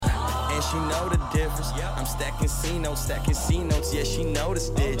she know the difference. I'm stacking C notes, yeah, she know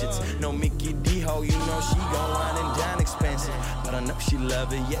the digits. No Mickey D-ho, you know she gon' wine and dine expensive. But I know she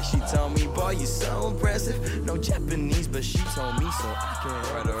love it, yeah, she told me, boy, you so impressive. No Japanese, but she told me so I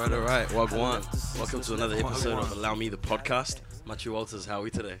can. All right. Wagwan. Welcome to another episode of Allow Me the Podcast. Machu Walters, how are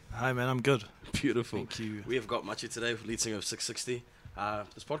we today? Hi, man, I'm good. Beautiful. Thank you. We have got Machu today, lead singer of 660.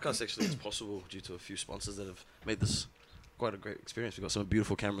 This podcast actually is possible due to a few sponsors that have made this quite a great experience. We've got some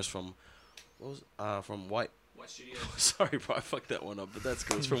beautiful cameras from White Studios. Sorry, bro, I fucked that one up, but that's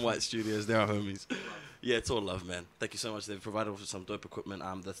cool. It's from White Studios. They're our homies. Yeah, it's all love, man. Thank you so much. They've provided us with some dope equipment.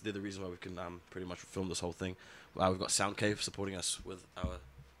 They're the reason why we can pretty much film this whole thing. We've got Sound Cave supporting us with our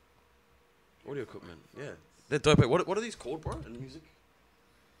audio equipment. Yeah, they're dope. What are these called, bro? In the music?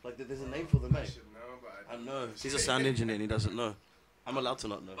 Like, there's a name for them, mate. I should know, but I know. He's a sound engineer and he doesn't know. I'm allowed to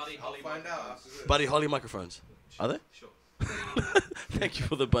not know. I'll find out after this. Buddy Holly microphones. Are they? Sure. Thank you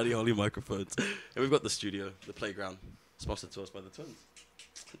for the Buddy Holly microphones. And we've got the studio, the playground, sponsored to us by the Twins.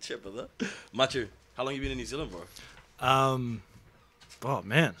 Chip of that. Machu, how long you been in New Zealand, bro? Oh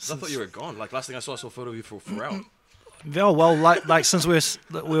man, I thought you were gone. Like last thing I saw a photo of you for Pharrell. well, like since we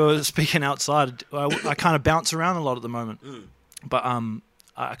were speaking outside, I kind of bounce around a lot at the moment. But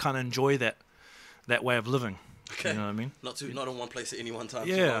I kind of enjoy that way of living. Okay. You know what I mean? Not in one place at any one time.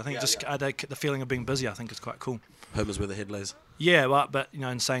 Yeah, I think the feeling of being busy, I think, is quite cool. Home is where the head lays. Yeah, but you know,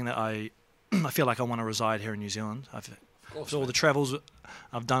 in saying that, I feel like I want to reside here in New Zealand. For all the travels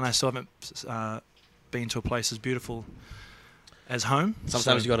I've done, I still haven't been to a place as beautiful as home.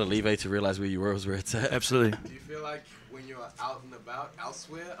 Sometimes you got to leave to realize where you were was where it's at. Absolutely. Do you feel like when you're out and about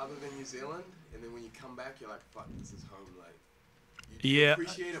elsewhere other than New Zealand, and then when you come back, you're like, fuck, this is home, like, you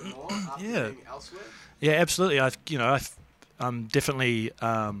appreciate it more after being elsewhere? Yeah, absolutely. I'm definitely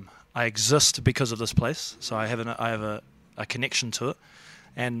I exist because of this place, so I have a connection to it,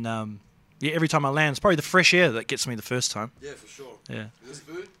 and every time I land, it's probably the fresh air that gets me the first time. Yeah, for sure. Yeah. This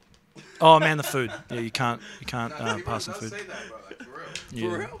food? Oh man, the food. Yeah, you can't No, pass the does food. say that, bro, like, for real. Yeah.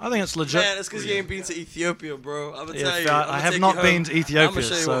 For real? I think it's legit. Man, it's because you ain't been to Ethiopia, bro. I'm gonna Yeah, tell you. I have not been to Ethiopia, I'm gonna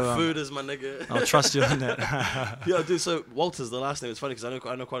show you so, what food is, my nigga. I'll trust you on that. Yeah, dude. So Walters, the last name. It's funny because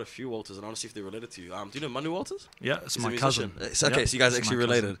I know quite a few Walters, and I want to see if they're related to you. Do you know Manu Walters? Yeah, it's He's my a cousin. musician. It's, okay, so you guys it's actually my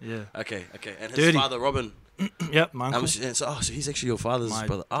cousin. related. Yeah. Okay. And his Dirty. father, Robin. Yep, my uncle. So he's actually your father's My-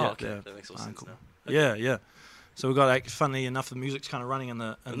 brother. Oh, yeah, okay. yeah, That makes all my sense uncle. now. Yeah. So we've got, like, funnily enough, the music's kind of running in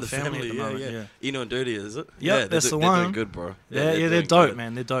the family at the moment. yeah. Eno and Dirty, is it? Yeah, that's the They're one. doing good, bro. Yeah, they're doing dope, good.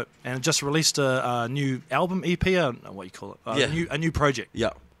 man. They're dope, and it just released a new album EP. I don't know what you call it. Yeah. a new project.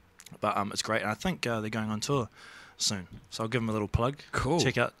 Yeah. But it's great, and I think they're going on tour soon. So I'll give them a little plug. Cool.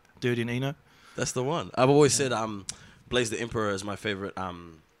 Check out Dirty and Eno. That's the one. I've always said Blaze the Emperor is my favorite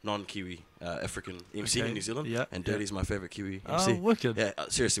non-Kiwi African MC Okay, in New Zealand. yeah, And yeah. Dirty's my favorite Kiwi Oh, MC. wicked. Yeah,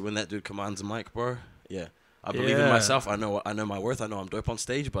 seriously, when that dude commands a mic, bro, yeah. I believe in Yeah. myself. I know my worth. I know I'm dope on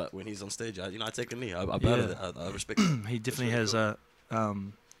stage, but when he's on stage, I take a knee. I bow to that. I respect it. He definitely really has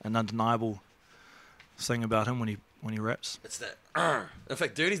an undeniable thing about him when he raps. It's that. In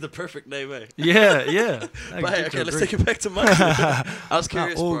fact, Dirty's the perfect name, eh? Yeah. But hey, okay, let's take it back to Machu. I was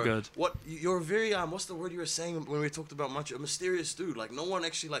curious, all bro. good. What you're very what's the word you were saying when we talked about Machu? A mysterious dude. Like no one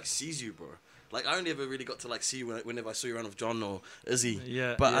actually like sees you, bro. Like I only ever really got to like see you whenever I saw you around with John or Izzy.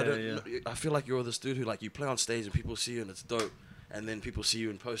 Yeah, But yeah, I don't. yeah. I feel like you're this dude who like you play on stage and people see you and it's dope. And then people see you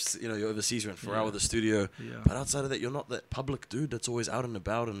in posts, you know, you're overseas, you're in Pharrell with the studio. Yeah. But outside of that, you're not that public dude that's always out and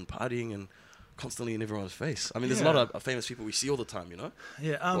about and partying and constantly in everyone's face. I mean, there's a lot of famous people we see all the time, you know?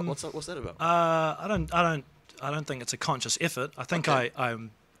 Yeah. What's that about? I don't think it's a conscious effort. I think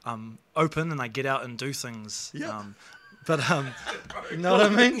I'm open and I get out and do things. Yeah. But you know what I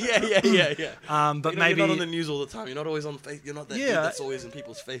mean? yeah. But You're maybe not on the news all the time. You're not always on face. You're not that dude Yeah. that's always in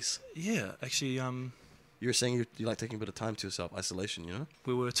people's face. yeah. Actually, You were saying you like taking a bit of time to yourself, isolation, you know?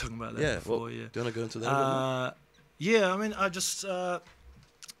 we were talking about that Yeah. before. Well, Yeah. do you want to go into that a bit more? Yeah. I mean, I just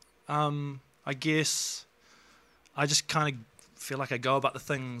I guess I just kind of feel like I go about the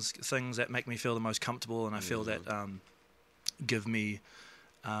things that make me feel the most comfortable, and I feel that give me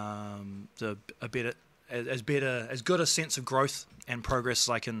as good a sense of growth and progress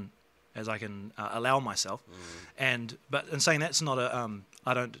as I can allow myself. But in saying that's not a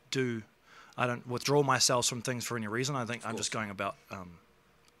I don't withdraw myself from things for any reason. I think I'm just going about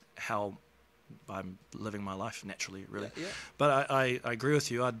how I'm living my life naturally, really. Yeah. But I agree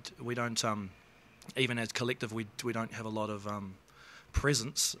with you. We don't even as collective we don't have a lot of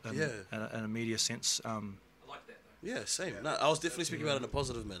presence in a media sense. Yeah, same. No, I was definitely speaking about it in a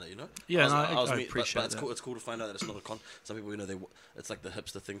positive manner, you know. Yeah, I appreciate but that. it's cool. It's cool to find out that it's not a some people, you know, it's like the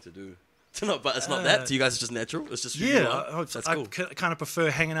hipster thing to do. No, but it's not that. To you guys, it's just natural. It's just that's cool. I kind of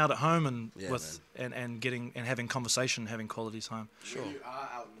prefer hanging out at home and and having conversation, having quality time. Sure. When you are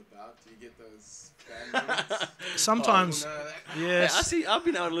out and about, do you get those fan moments? Sometimes, yes. Hey, I've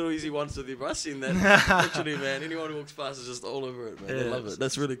been out a little easy once with you, bro. I've seen that. Literally, man. Anyone who walks past is just all over it, man. I love it.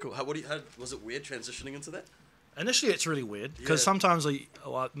 That's really cool. How was it weird transitioning into that? Initially, it's really weird because sometimes,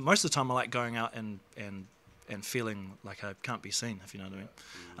 most of the time, I like going out and feeling like I can't be seen, if you know what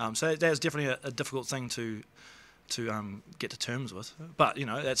I mean. So that's definitely a difficult thing to get to terms with. But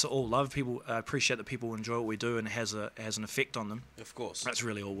that's all love. People appreciate that people enjoy what we do and it has an effect on them. Of course. That's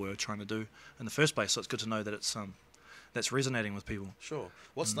really all we're trying to do in the first place. So it's good to know that it's that's resonating with people. Sure.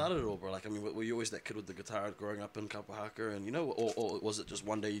 What started it all, bro? Like, I mean, were you always that kid with the guitar growing up in Kapahaka, and or was it just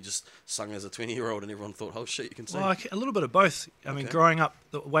one day you just sung as a 20-year-old and everyone thought, oh shit, you can sing? Well, a little bit of both. I mean, growing up,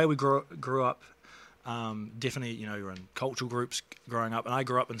 the way we grew up. Definitely, you're in cultural groups growing up, and I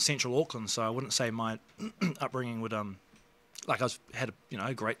grew up in central Auckland, so I wouldn't say my upbringing would had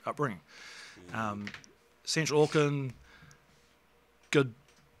a great upbringing. Central Auckland, good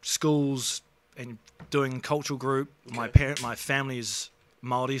schools, and doing cultural group. Okay. My family is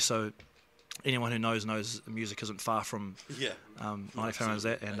Māori, so anyone who knows music isn't far from my family is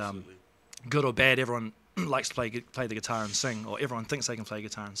that, and good or bad, everyone likes to play the guitar and sing, or everyone thinks they can play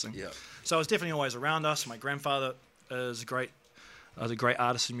guitar and sing. Yeah. So it was definitely always around us. My grandfather is a great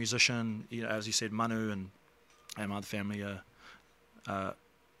artist and musician. As you said, Manu and my other family are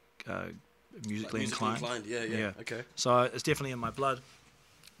musically inclined. Yeah. Okay. So it's definitely in my blood.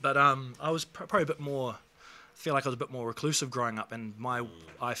 But I was probably a bit more. I feel like I was a bit more reclusive growing up, and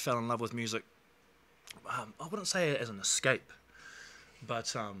I fell in love with music. I wouldn't say it as an escape,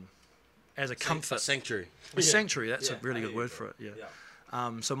 but as a comfort. A sanctuary. A sanctuary, that's a really good word for it,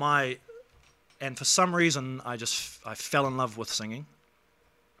 and for some reason, I fell in love with singing,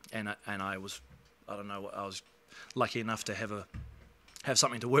 and I was lucky enough to have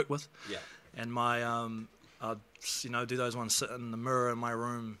something to work with. Yeah. And I'd do those ones, sit in the mirror in my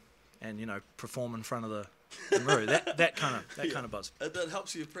room, and perform in front of the mirror. that kind of buzz. That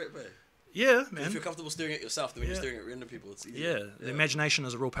helps you prep, eh? Yeah, man. If you're comfortable staring at yourself, then when you're staring at random people, it's easy. Yeah, the imagination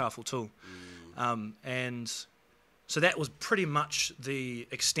is a real powerful tool. And so that was pretty much the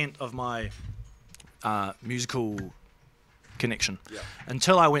extent of my musical connection. Yeah.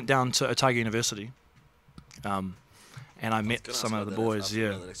 Until I went down to Otago University, and I met some of the boys.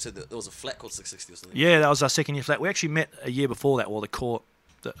 Yeah. They said that there was a flat called 660 or something. Yeah, that was our second year flat. We actually met a year before that, the core,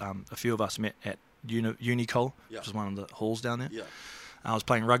 a few of us met at Unicol, which is one of the halls down there. Yeah. I was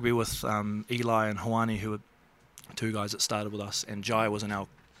playing rugby with Eli and Hawani, who were two guys that started with us, and Jai was in our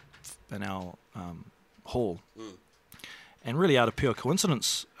hall. And really, out of pure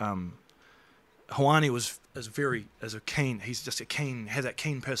coincidence, Hawani has that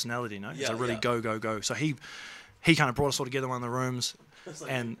keen personality, He's a really go. So he kind of brought us all together in one of the rooms,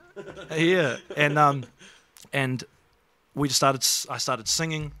 and and we just I started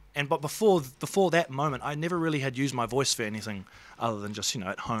singing. But before that moment, I never really had used my voice for anything other than just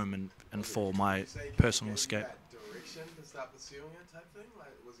at home and for my personal escape.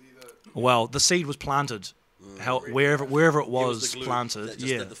 Well, the seed was planted. Wherever it was planted,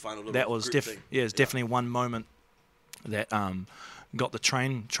 that was definitely one moment that got the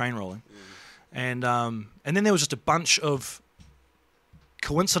train rolling, and then there was just a bunch of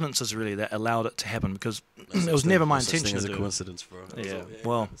coincidences really that allowed it to happen, because it was never my intention to do. A coincidence, bro. Yeah,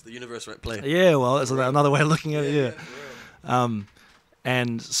 well, it's the universe at play. Yeah, well, that's another way of looking at it. Yeah.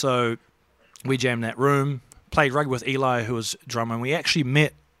 And so we jammed that room, played rugby with Eli, who was drummer, and we actually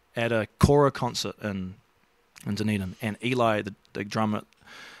met at a Kora concert in Dunedin. And Eli, the drummer,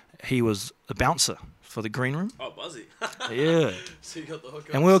 he was a bouncer for the green room. Oh, Buzzy. Yeah. So you got the hook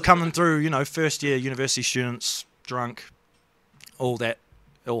up. And we were coming through, first year university students, drunk, all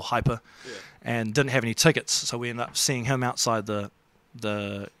hyper, and didn't have any tickets. So we ended up seeing him outside the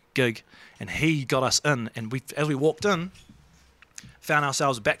gig, and he got us in. And as we walked in, found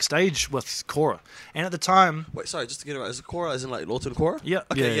ourselves backstage with Kora. And at the time... Wait, sorry, just to get it right, is it Kora as in like Lawton Kora? Yeah.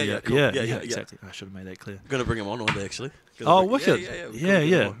 Okay, yeah, cool. Yeah, exactly. I should have made that clear. I'm going to bring him on one day, actually. Wicked.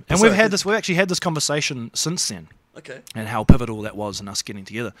 Yeah. And we've actually had this conversation since then. Okay. And how pivotal that was in us getting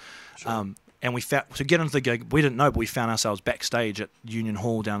together. Sure. And to get into the gig, we didn't know, but we found ourselves backstage at Union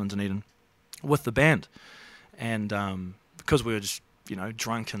Hall down in Dunedin with the band. And because we were just,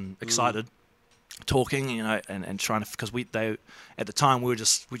 drunk and excited, talking, and trying to, because at the time we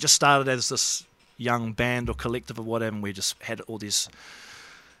just started as this young band or collective or whatever, and we just had all these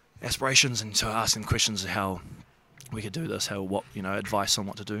aspirations, and so asking questions of how we could do this, advice on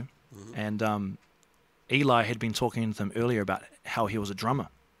what to do. And Eli had been talking to them earlier about how he was a drummer,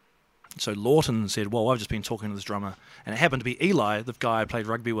 So Lawton said, well, I've just been talking to this drummer. And it happened to be Eli, the guy I played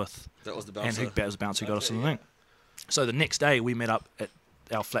rugby with. That was the bouncer. And who was the bouncer who got us to the thing. So the next day we met up at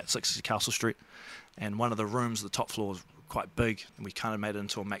our flat 6 Castle Street. And one of the rooms, the top floor, was quite big. And we kind of made it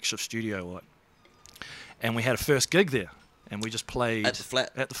into a makeshift studio. And we had a first gig there. And we just played... At the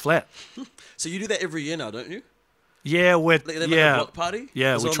flat? At the flat. So you do that every year now, don't you? Yeah, we're... Like a block party?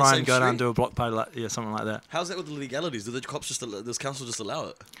 Yeah, Is we it on try the and go same down and street? do a block party, something like that. How's that with the legalities? Do the cops does council just allow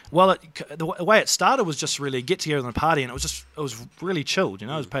it? Well, the way it started was just really a get-together and a party, and it was really chilled, you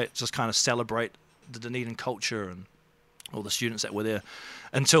know? It was just kind of celebrate the Dunedin culture and all the students that were there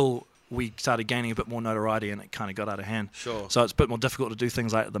until we started gaining a bit more notoriety and it kind of got out of hand. Sure. So it's a bit more difficult to do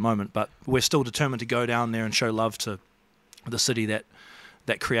things like at the moment, but we're still determined to go down there and show love to the city that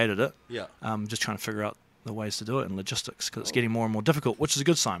created it. Yeah. Just trying to figure out the ways to do it and logistics because it's getting more and more difficult, which is a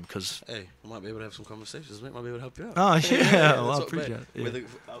good sign because... Hey, I might be able to have some conversations, mate. Might be able to help you out. Oh, yeah. Well, I what, appreciate mate. it. We're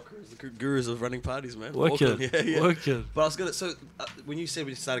the gurus of running parties, man. Wicked. Yeah. Wicked. But I was gonna... So, when you said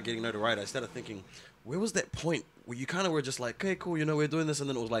we started getting notoriety, I started thinking, where was that point where you kind of were just like, okay, cool, you know, we're doing this, and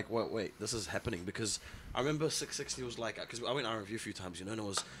then it was like, wait, this is happening? Because I remember 660 was like... Because I went R&V a few times, you know, and it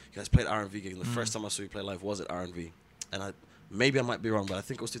was... You guys played R&V gig, and the first time I saw you play live was at R&V. And maybe I might be wrong, but I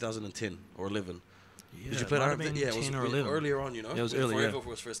think it was 2010 or 11. Yeah, Did you play that? Yeah, it was 10 or 11. earlier on, you know. It was when earlier.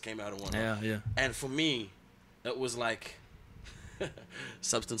 Forever first came out and whatnot. Yeah. And for me, it was like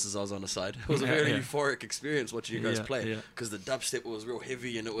substances. I was on the side. It was a Yeah, very yeah. euphoric experience watching you guys Yeah, play yeah. because the dubstep was real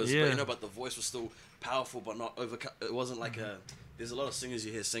heavy and it was, Yeah. but, you know, but the voice was still powerful, but not over. It wasn't like a. There's a lot of singers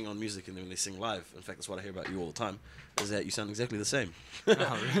you hear sing on music and then when they sing live. In fact, that's what I hear about you all the time. Is that you sound exactly the same Oh, really?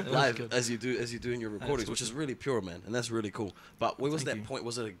 That's live good. as you do in your recordings, which is really pure, man, and that's really cool. But where was Thank that you. point?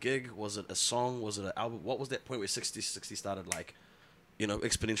 Was it a gig? Was it a song? Was it an album? What was that point where 60 started, like, you know,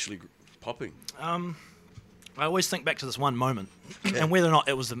 exponentially popping? I always think back to this one moment, and whether or not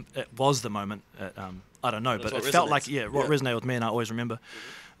it was the moment, I don't know. That's But what it felt resonates. like what Yeah. resonated with me, and I always remember,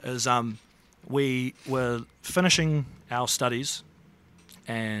 is we were finishing our studies,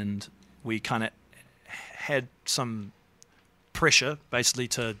 and we kind of had some pressure basically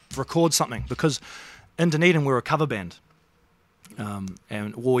to record something because in Dunedin we're a cover band,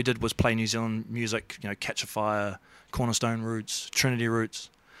 and all we did was play New Zealand music, you know, Catch a Fire, Cornerstone Roots, Trinity Roots,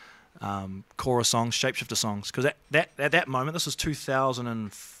 chorus songs, shapeshifter songs. Because at that moment, this was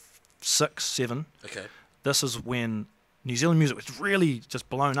 2006, 7. Okay. This is when New Zealand music was really just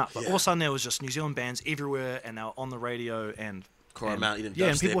blown up. But Yeah. all of a sudden there was just New Zealand bands everywhere, and they were on the radio and. Cora Mountain and Yeah,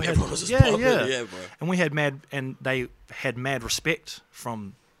 and dubstep, people had everyone was just yeah, popping. yeah, Yeah, bro. and they had mad respect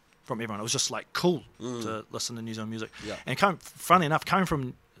from everyone. It was just like cool to listen to New Zealand music. Yeah. And funny enough, coming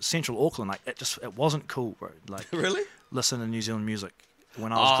from Central Auckland, like it wasn't cool, bro. Like Really? listen to New Zealand music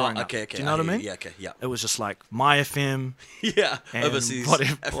when I was growing up. okay. Do you know what I hear mean? you. Yeah, okay, yeah. It was just like My FM Yeah, and overseas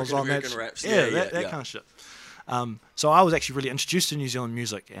whatever was African on that. American raps. That kind of shit. So I was actually really introduced to New Zealand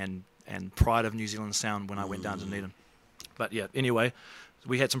music and pride of New Zealand sound when I went down to Dunedin. But yeah, anyway,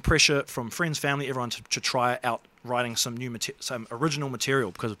 we had some pressure from friends, family, everyone to try out writing some some original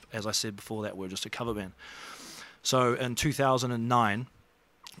material because, as I said before, that we're just a cover band. So in 2009,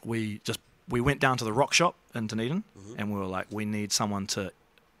 we went down to the Rock Shop in Dunedin, and we were like, we need someone to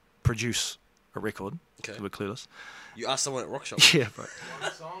produce a record. Okay. So we're clueless. You asked someone at Rock Shop. Yeah, bro.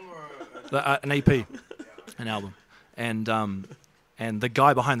 One song or An EP, an album, and the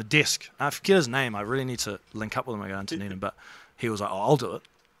guy behind the desk, I forget his name. I really need to link up with him when I go down to Dunedin, but he was like, "Oh, I'll do it."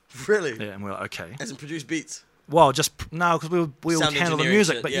 Really? Yeah, and we're like, "Okay." As in produce beats. Well, just no, because we would Sound handle the engineering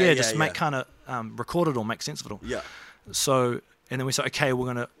music, shit. but Yeah, just yeah. make kind of record it all, make sense of it all. Yeah. So, and then we said, "Okay,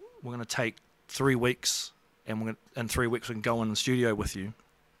 we're gonna take 3 weeks, and in 3 weeks we can go in the studio with you."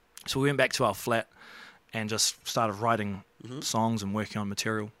 So we went back to our flat and just started writing songs and working on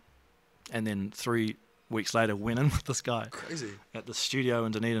material, and then 3 weeks later went in with this guy Crazy. at the studio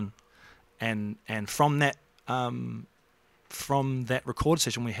in Dunedin, and from that record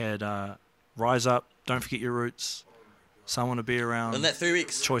session we had Rise Up, Don't Forget Your Roots, Someone to Be Around, In that 3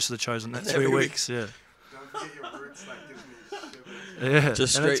 weeks. Choice of the Chosen. That's that 3 3 weeks, yeah. don't forget your roots, like gives me shivers. Yeah,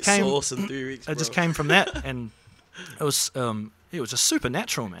 Just and it straight came- sauce in 3 weeks. It just bro. came from that, and it was just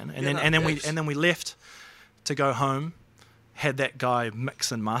supernatural, man. And then we left to go home, had that guy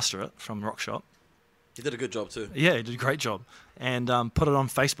mix and master it from Rock Shop. He did a good job too. Yeah, he did a great job, and put it on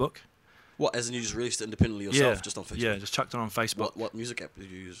Facebook. What? As in you just released it independently yourself, Yeah, just on Facebook? yeah, just chucked it on Facebook. What music app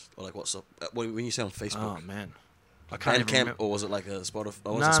did you use? Or like what's up? When you say on Facebook? Oh man, I can't even Bandcamp, remember. or was it like a Spotify?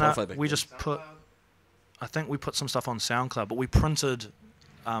 Or was it Spotify back we then? just put. I think we put some stuff on SoundCloud, but we printed,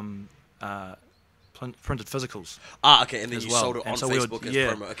 printed physicals. Ah, okay, and then as you well. sold it And on so we would- Facebook as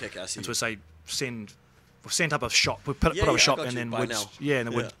yeah. promo. Okay, I see. And so we say send sent up a shop. We put up a shop, and then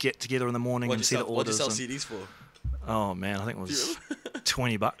we'd get together in the morning and see the orders. What did you sell CDs for? Oh man, I think it was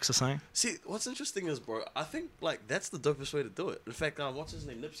 $20 or something. See, what's interesting is, bro, I think like that's the dopest way to do it. In fact, what's his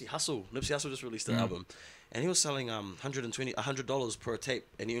name? Nipsey Hussle. Nipsey Hussle just released an album, and he was selling $100 per tape,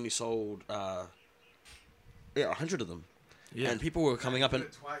 and he only sold 100 of them. Yeah. And people were coming up and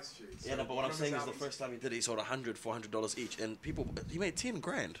but what I'm saying is the first time he did it, he sold $400 each, and he made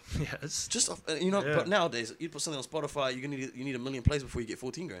 $10,000. Yeah, it's just off, But nowadays you put something on Spotify, you need 1 million plays before you get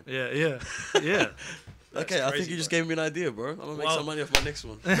 $14,000. Yeah. Okay, I think you just gave me an idea, bro. I'm gonna make some money off my next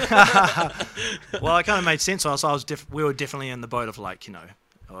one. Well, it kind of made sense. So we were definitely in the boat of like,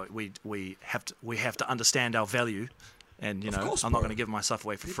 we have to understand our value. And I'm not going to give my stuff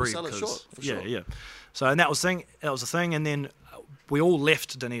away for free. Sell it short, for sure. Yeah. So and that was the thing. And then we all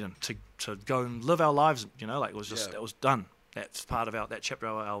left Dunedin to go and live our lives. Like it was just it was done. That's part of that chapter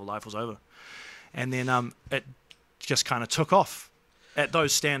of our life was over. And then it just kind of took off at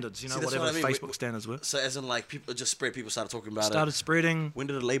those standards. Whatever Facebook standards were. So as in like people just spread. People started talking about it. Started spreading. When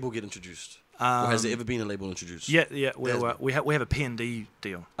did a label get introduced? Or has there ever been a label introduced? Yeah. We have a P&D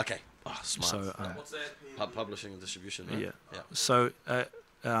deal. Okay. Oh, smart. So, what's that? Publishing and distribution. Right? Yeah. So,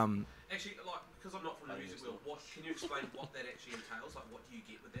 actually, like, because I'm not from the music world, can you explain what that actually entails? Like, what do you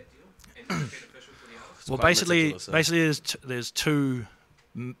get with that deal? And is it beneficial for the artist? Well, basically, there's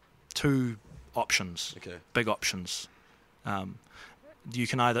two options. Okay. Big options. You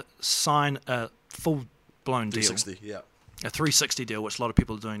can either sign a full-blown deal. 360. Yeah. A 360 deal, which a lot of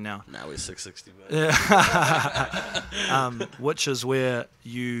people are doing now. Now we're 660, man. Which is where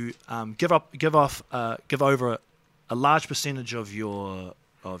you give over a large percentage of your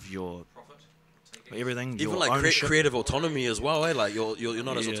profit, everything. Even your like creative autonomy as well, eh? Like you're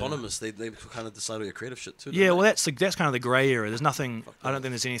not as autonomous. They kind of decide all your creative shit too. Yeah, well, that's kind of the grey area. There's nothing. I don't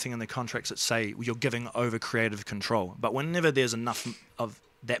think there's anything in the contracts that say you're giving over creative control. But whenever there's enough of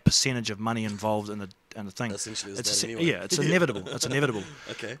that percentage of money involved in the thing, it's inevitable. It's inevitable.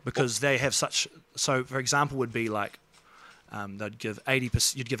 Okay. Because they have such. So, for example, would be like they'd give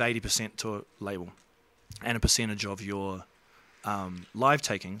 80%. You'd give 80% to a label, and a percentage of your live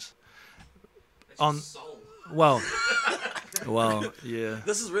takings. Well, yeah.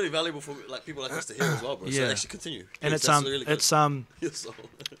 This is really valuable for like people like us to hear as well, bro. Yeah. So actually continue. And Really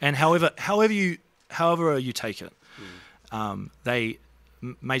and however you take it,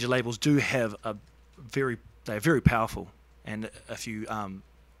 major labels do have they're very powerful, and if you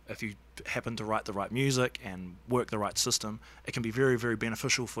happen to write the right music and work the right system, it can be very, very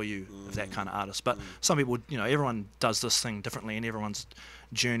beneficial for you, of that kind of artist. But some people, everyone does this thing differently, and everyone's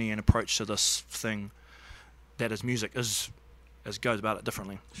journey and approach to this thing that is music goes about it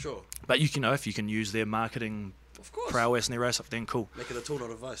differently. Sure. But if you can use their marketing prowess and their stuff, then cool. Make it a tool,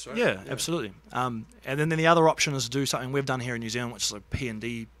 not a vice, right? Yeah, absolutely. And then the other option is to do something we've done here in New Zealand, which is a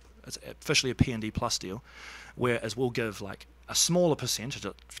P&D. It's officially a P&D plus deal, whereas we'll give like a smaller percentage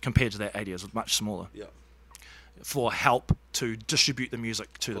compared to that 80, is much smaller. Yeah. For help to distribute the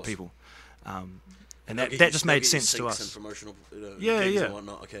music to the people, and that just made sense to us. And promotional, yeah. And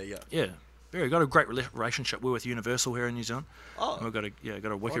whatnot. Okay, yeah. Yeah. We've got a great relationship. We're with Universal here in New Zealand. Oh. And we've got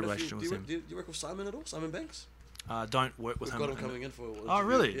a wicked relationship with them. Do you work with Simon at all? Simon Banks? Don't work with him. We've got him coming in for. Oh,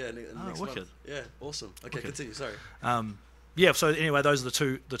 really? Yeah. Next wicked. month. Yeah, awesome. Okay, wicked. Continue. Sorry. Yeah. So anyway, those are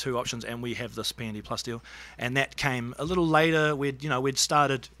the two options, and we have this P&D Plus deal, and that came a little later. We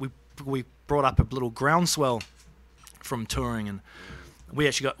brought up a little groundswell from touring, and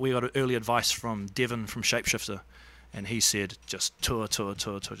we got early advice from Devon from Shapeshifter, and he said just tour,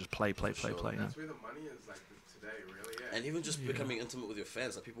 just play. That's where the money is, like today, really. Yeah. And even just becoming intimate with your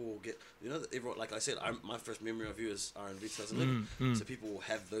fans, like people will get, everyone. Like I said, my first memory of you is R&B 2011, so people will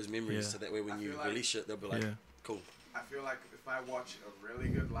have those memories, so that way when you release it, they'll be like, cool. I feel like if I watch a really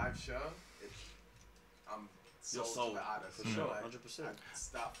good live show, I'm sold to the artist. For sure, like, 100%. I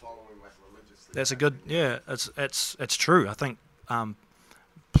start following like religiously. That's a good, it's true. I think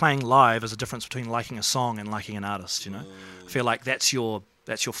playing live is a difference between liking a song and liking an artist. I feel like that's your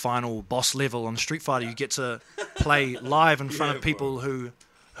final boss level on Street Fighter. You get to play live in front of people who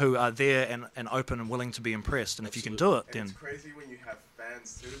are there and open and willing to be impressed. And if you can do it, then it's crazy when you have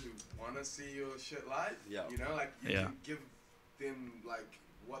fans too who want to see your shit live. Yeah. Like you can give them like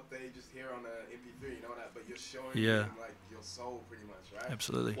what they just hear on a MP3, but you're showing them like your soul pretty much, right?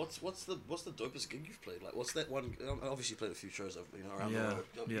 Absolutely. What's the dopest gig you've played? Like, what's that one? Obviously, you played a few shows around the world.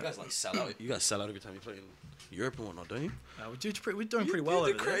 You guys like sell out. You guys sell out every time you play in Europe and whatnot, don't you? We're doing pretty well.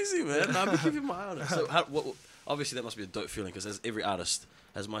 You're crazy, man. I'm keeping my eye on it. So, obviously, that must be a dope feeling because as every artist,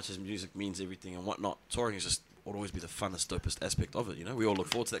 as much as music means everything and whatnot, touring is just will always be the funnest, dopest aspect of it. We all look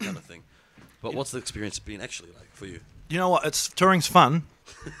forward to that kind of thing. But what's the experience been actually like for you? You know what? Touring's fun,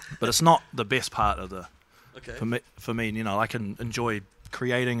 but it's not the best part of the. Okay. For me, you know, I can enjoy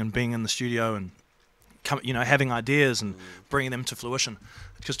creating and being in the studio and having ideas and bringing them to fruition.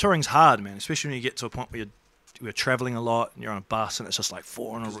 Because touring's hard, man, especially when you get to a point where you're traveling a lot and you're on a bus and it's just like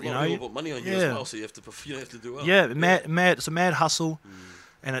four on a, you know, put money on you as well, so you have to do well. Yeah, mad. It's a mad hustle,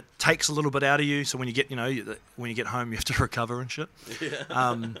 and it takes a little bit out of you. So when you get, when you get home, you have to recover and shit. Yeah.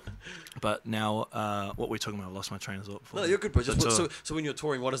 But now, what were we talking about? I lost my train of thought. No, you're good, bro. So when you're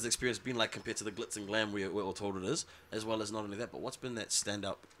touring, what has the experience been like compared to the glitz and glam we're all told it is, as well as not only that, but what's been that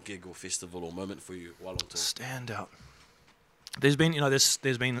standout gig or festival or moment for you while on tour? Standout. There's been,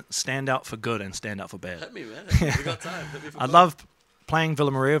 there's been standout for good and standout for bad. Hit me, man. We got time. Hit me for I both. love playing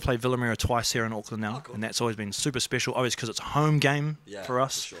Villa Maria. I've played Villa Maria twice here in Auckland now, Cool. and that's always been super special. Always because it's a home game for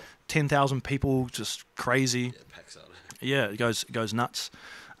us. For sure. 10,000 people, just crazy. Yeah, packs out. Yeah, it goes nuts,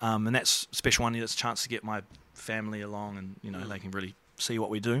 and that's a special one. It's a chance to get my family along, and they can really see what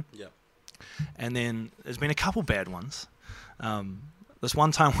we do. Yeah. And then there's been a couple bad ones. This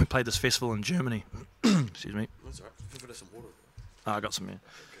one time we played this festival in Germany. Excuse me. That's alright. Feel for some water. Oh, I got some here.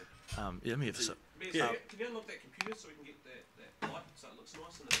 Yeah, let me have a sip. Can you unlock that computer so we can get that light so it looks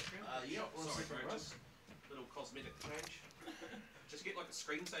nice in the background? Yeah. Sorry, bro. Just a little cosmetic change. Just get like a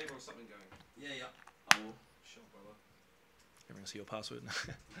screensaver or something going. Yeah. I will. Sure, brother. Everyone see your password?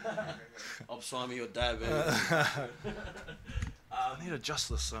 Obsami or dab, man. I need to adjust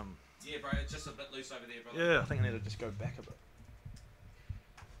this. Yeah, bro. It's just a bit loose over there, brother. Yeah, I think I need to just go back a bit.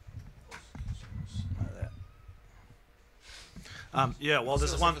 Like that. Yeah, well,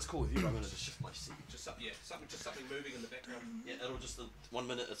 there's one. If it's cool with you, I'm gonna just shift my seat. Just something moving in the background. Yeah, it'll just 1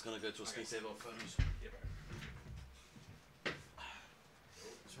 minute. It's gonna go to a screensaver of photos. Yeah, bro.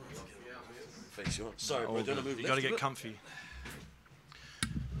 Face you on. Sorry, bro. Do you wanna move You left got to a get bit? comfy.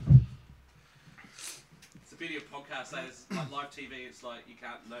 It's the beauty of podcasts. That is like live TV. It's like you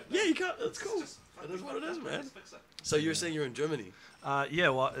can't. Yeah, you can't. That's cool. Just It is what it is, man. just fix it. So you were saying you're in Germany? Yeah,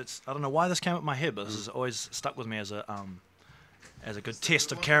 well, I don't know why this came up my head, but this has always stuck with me as a good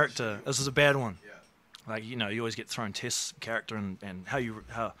test of character. This is a bad one. Yeah. Like you always get thrown tests of character and how you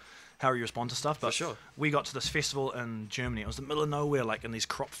respond to stuff. But For sure. we got to this festival in Germany. It was the middle of nowhere, like in these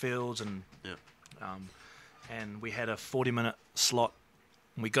crop fields, and and we had a 40-minute slot.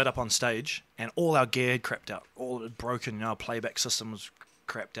 And we got up on stage, and all our gear had crapped out. All had broken. Our playback system was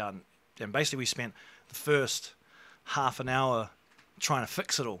crapped out, and basically we spent the first half an hour trying to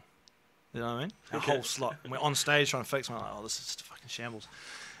fix it all. You know what I mean? Our whole slot. And we're on stage trying to fix it. And we're like, oh, this is just a fucking shambles.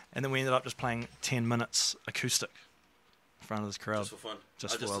 And then we ended up just playing 10 minutes acoustic in front of this crowd. Just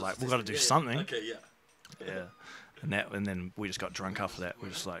for fun. We've got to do something. Okay, yeah. Yeah. And then we just got drunk after that. We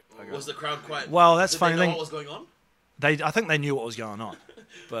were just like, okay. Was the crowd quite? Well, that's did funny they know thing. what was going on? I think they knew what was going on,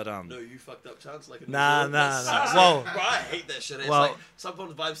 but No, you fucked up, Chance. Like Nah. Well, bro, I hate that shit. It's Well- like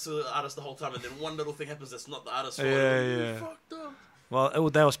sometimes vibes to the artist the whole time, and then one little thing happens that's not the artist's fault. Yeah, You yeah. fucked up. well,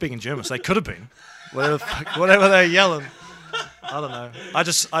 they were speaking German, so they could have been. Whatever they're yelling. I don't know. I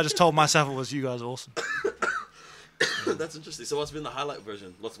just told myself it was you guys are awesome. That's interesting. So what's been the highlight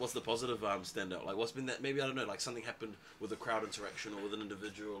version? What's the positive standout? Like what's been that? Maybe I don't know. Like something happened with a crowd interaction or with an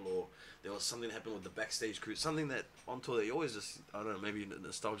individual, or there was something that happened with the backstage crew. Something that on tour that you always just I don't know. Maybe a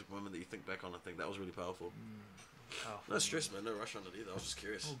nostalgic moment that you think back on. I think that was really powerful. No stress, man. No rush on it either. I was just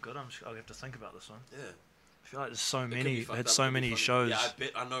curious. Oh, good. I'll have to think about this one. Yeah. I feel like there's so It could many. be fucked Had up, so it could be many funny. shows. Yeah, I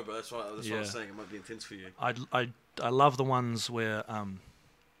bet. I know, bro. That's what I was Yeah. saying. It might be intense for you. I love the ones where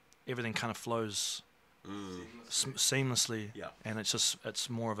everything kind of flows seamlessly. Yeah. And it's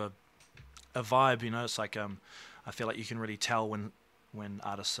more of a vibe. It's like I feel like you can really tell when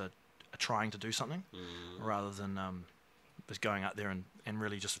artists are trying to do something rather than just going out there and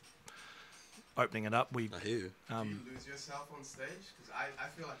really just opening it up. I hear you. Do you lose yourself on stage? Because I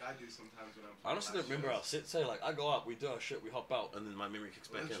feel like I do sometimes when I'm I honestly don't remember our sets. Say like I go up, we do our shit, we hop out, and then my memory kicks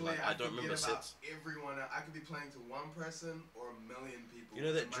back in. Literally, Like I don't remember forget about sets. everyone. I could be playing to one person or a million people. You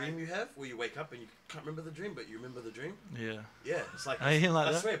know that My- dream you have where you wake up and you can't remember the dream, but you remember the dream? Yeah. Yeah, it's like I hear like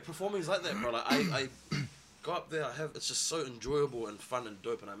I that. swear, performing's like that, bro. Like I go up there, it's just so enjoyable and fun and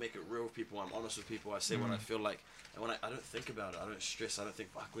dope, and I make it real with people. I'm honest with people. I say what I feel like, and when I don't think about it, I don't stress. I don't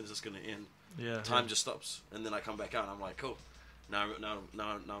think, fuck, when's this gonna end? Yeah. Time just stops, and then I come back out, and I'm like, cool. Now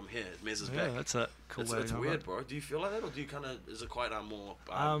I'm here. Mez is Yeah, back. that's a cool way. It's to go weird, about bro. Do you feel like that, or do you kind of is it quite a more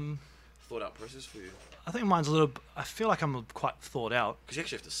it. thought out process for you? I think mine's a little. I feel like I'm quite thought out. Because you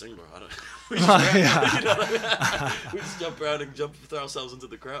actually have to sing, bro. I don't. Yeah. You know what I mean? We just jump around and throw ourselves into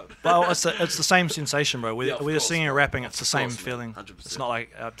the crowd. Well, it's the same sensation, bro. Yeah, of We're course, singing and bro. rapping. It's the same course, man. feeling. 100%. It's not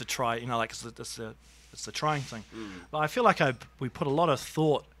like to try. Like it's the trying thing. But I feel like we put a lot of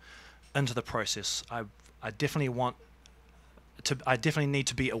thought into the process, I definitely need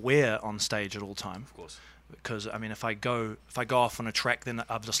to be aware on stage at all time. Of course. Because I mean, if I go off on a track, then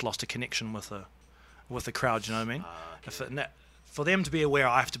I've just lost a connection with the crowd. You know what I mean? Okay. For them to be aware,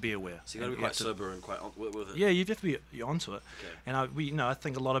 I have to be aware. So you got to be quite sober and quite on with it. Yeah, you have to be onto it. Okay. And I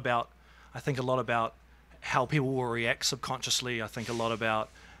think a lot about how people will react subconsciously. I think a lot about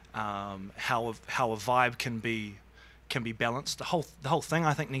how a vibe can be balanced. The whole thing,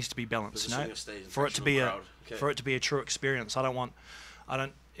 I think, needs to be balanced. You know, for it to be a true experience. I don't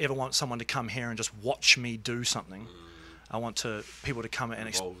ever want someone to come here and just watch me do something. I want people to come and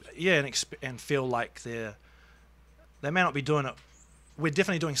and feel like they may not be doing it. We're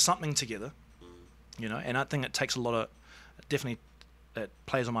definitely doing something together, you know. And I think it takes a lot of it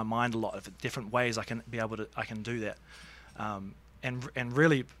plays on my mind a lot of different ways I can do that, and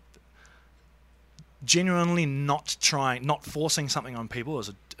really genuinely not forcing something on people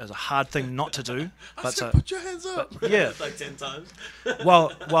is a hard thing not to do. But put your hands up. But, yeah, like 10 times.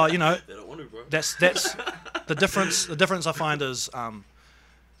 well, you know, they don't want to, bro. that's the difference. The difference I find is,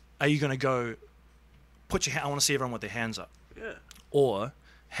 are you going to go put your hand? I want to see everyone with their hands up. Yeah. Or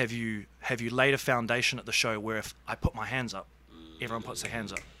have you laid a foundation at the show where if I put my hands up, everyone puts their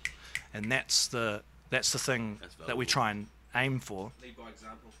hands up, and that's the thing that we try and aim for. Lead by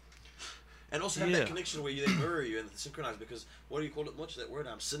example. And also have that connection where they mirror you and synchronize, because what do you call it? What's that word?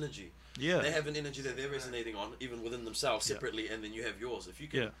 Synergy. Yeah. They have an energy that they're resonating on, even within themselves separately, and then you have yours. If you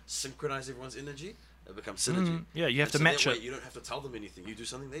can synchronize everyone's energy, it becomes synergy. Yeah, you have to match it. You don't have to tell them anything. You do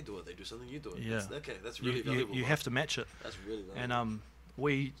something, they do it. They do something, you do it. Yeah. That's really valuable. You have to match it. That's really valuable. And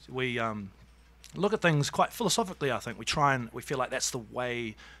we look at things quite philosophically. I think we feel like that's the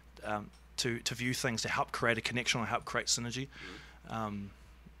way to view things, to help create a connection or help create synergy.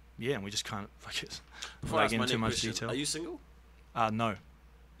 Yeah, and we just can't lag into too much detail. Are you single? No.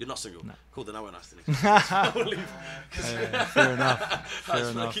 You're not single? No. Cool, then I won't ask the next question. Fair enough. I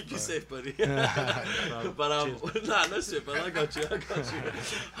just want to keep you safe, buddy. But, no sweat, but I got you.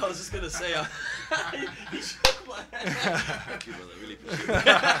 I was just going to say, he shook my hand. Thank you, brother. Really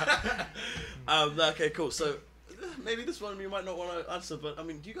appreciate it. Okay, cool. So, maybe this one you might not want to answer, but I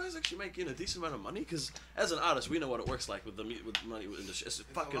mean, do you guys actually make a decent amount of money? Because as an artist, we know what it works like with money with industry. It's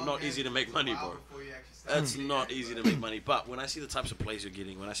fucking not easy to make money, bro. It's not easy to make money. But when I see the types of plays you're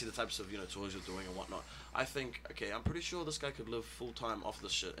getting, when I see the types of tours you're doing and whatnot, I think, okay, I'm pretty sure this guy could live full time off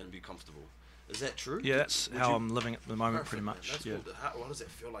this shit and be comfortable. Is that true? Yeah, that's how I'm living at the moment, pretty much. That's cool. What does that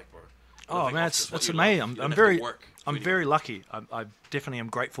feel like, bro? Oh man, it's amazing. I'm very lucky. I definitely am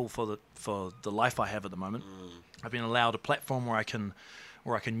grateful for the life I have at the moment. I've been allowed a platform where I can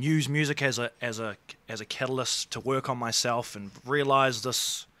use music as a catalyst to work on myself and realize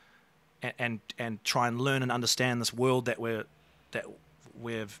this, and try and learn and understand this world that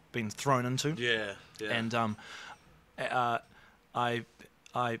we've been thrown into. Yeah. And I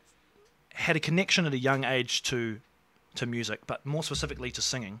had a connection at a young age to music, but more specifically to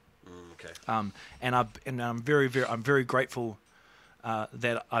singing. Okay. And I'm very grateful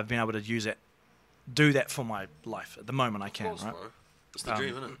that I've been able to do that for my life at the moment. I can, of course, right? Bro. It's the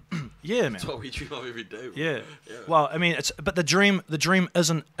dream, isn't it? Yeah, man. That's what we dream of every day, bro. Yeah. Well, I mean, but the dream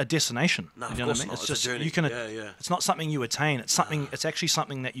isn't a destination. No, you of know course what I mean? not. It's It's just a journey. you can. Yeah. It's not something you attain. It's something. It's actually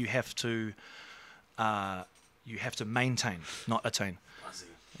something that you have to maintain, not attain. I see.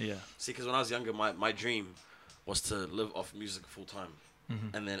 Yeah. See, because when I was younger, my dream was to live off music full time.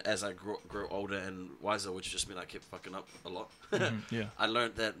 And then as I grow older and wiser, which just meant I kept fucking up a lot, Yeah. I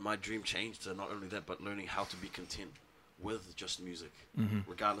learned that my dream changed to not only that, but learning how to be content with just music,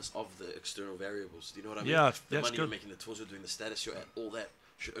 regardless of the external variables. Do you know what I mean? Yeah, the that's money good. you're making, the tours you're doing, the status you're at, all that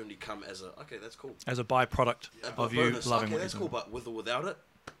should only come as that's cool. As a byproduct of you bonus. loving okay, what that's you're cool, doing. but with or without it,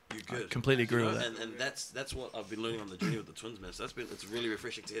 you're good. Completely agree with that. And that's what I've been learning on the journey with the twins, man. So it's really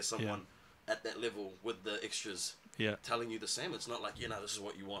refreshing to hear someone at that level with the extras telling you the same. It's not like, this is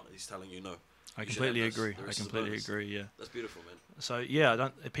what you want. He's telling you no. I completely agree. Yeah. That's beautiful, man. So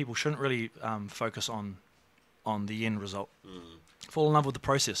people shouldn't really focus on the end result. Fall in love with the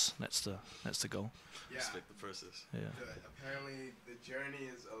process. That's the goal. Yeah. Respect the process. Yeah. Apparently, the journey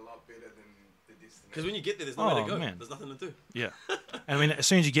is a lot better than the destination. Because when you get there, there's nowhere to go. Man. There's nothing to do. Yeah. I mean, as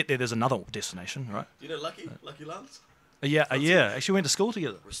soon as you get there, there's another destination, right? Do you know Lucky Lance? Yeah. Actually, went to school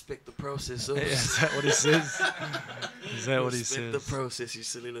together. Respect the process. Is that what he says? Is that what he says? Respect the process, you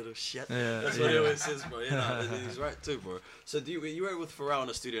silly little shit. Yeah, That's what he always says, bro. He's right too, bro. So you were with Pharrell in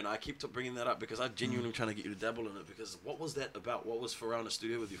the studio, and I keep bringing that up because I genuinely trying to get you to dabble in it. Because what was that about? What was Pharrell in the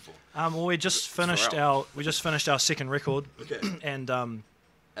studio with you for? Well, we just finished our second record. Okay. And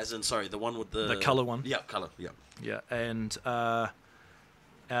as in, sorry, the one with the color one. Yeah, color. Yeah. Yeah, and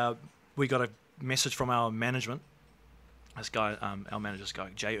we got a message from our management. This guy, our manager's guy,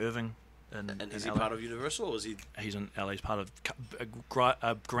 Jay Irving. And is in he LA. part of Universal, or is he? He's in LA. He's part of a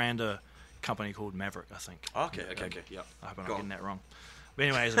grander company called Maverick, I think. Okay, yeah. I hope I'm Go not on. getting that wrong. But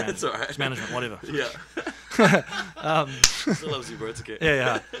anyway, he's a manager. It's all right. It's management, whatever. Yeah. Still loves you, bro. It's okay.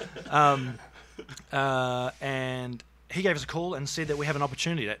 Yeah. And he gave us a call and said that we have an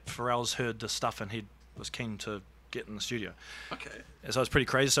opportunity, that Pharrell's heard this stuff and he was keen to get in the studio. Okay. And so it was pretty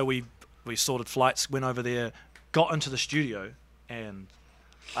crazy. So we sorted flights, went over there, got into the studio, and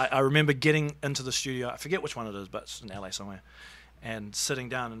I remember getting into the studio. I forget which one it is, but it's in LA somewhere. And sitting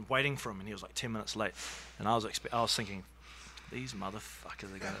down and waiting for him, and he was like 10 minutes late. And I was thinking, these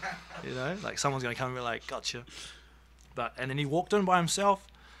motherfuckers are gonna, like someone's gonna come and be like, gotcha. And then he walked in by himself.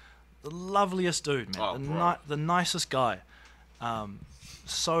 The loveliest dude, man. The nicest guy.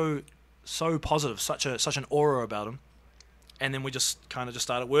 So positive. Such an aura about him. And then we just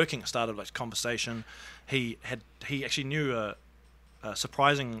started working. Started like conversation. He actually knew a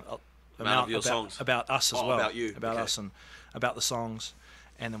surprising amount about us as well. About you. About us and about the songs.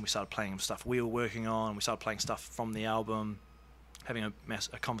 And then we started playing stuff we were working on. We started playing stuff from the album, having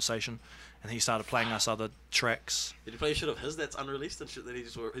a conversation. And he started playing us other tracks. Did you play shit of his that's unreleased and shit that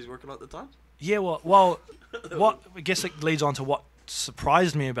he's working on at the time? Yeah, well, what I guess it leads on to what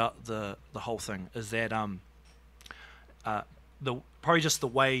surprised me about the whole thing is that probably just the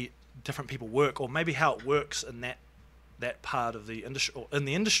way different people work, or maybe how it works in that part of the industry, or in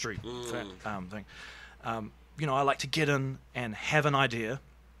the industry thing. I like to get in and have an idea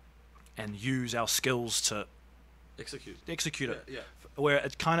and use our skills to execute it. Yeah. Where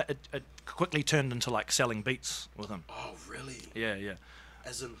it quickly turned into like selling beats with him. Oh, really? Yeah.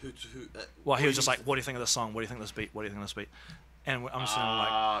 As in who? Well, he was just like, "What do you think of this song? What do you think of this beat? What do you think of this beat?" And I'm sitting there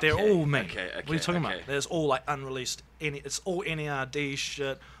like, "They're all me. What are you talking about? There's all like unreleased. It's all NERD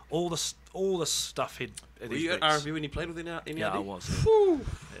shit. All the stuff he'd." Were you at R&B when you played with NERD? Yeah, I was. Whew.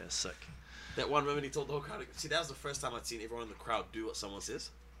 Yeah, sick. That one moment he told the whole crowd. See, that was the first time I'd seen everyone in the crowd do what someone says.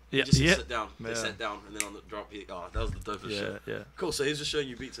 Yeah, Just yeah. sit down. They sat down, and then on the drop, that was the dopest shit. Yeah. Cool. So he's just showing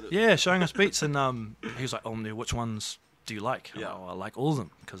you beats, and Yeah, showing us beats, and he was like, "Oh, which ones do you like?" Yeah. I like all of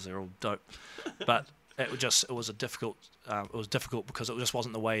them because they're all dope. But it was difficult because it just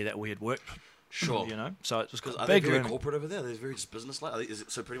wasn't the way that we had worked. Sure. So it was Because big. are they very learning. corporate over there? They're very just business-like.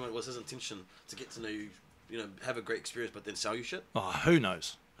 So pretty much, was his intention to get to know you, have a great experience, but then sell you shit? Oh, who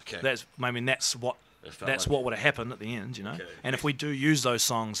knows? Okay. That's what would have happened at the end, Okay. And if we do use those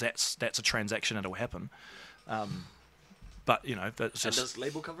songs, that's a transaction that'll happen. But that's And just. does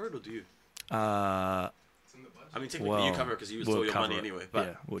label cover it, or do you? It's in the budget. I mean, technically you cover it because you stole your money anyway. But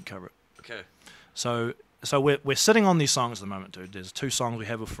yeah, would cover it. okay. So we're sitting on these songs at the moment, dude. There's 2 songs we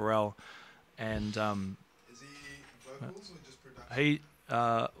have with Pharrell, and Is he vocals or just production?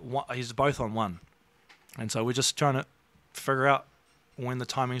 he's both on one, and so we're just trying to figure out when the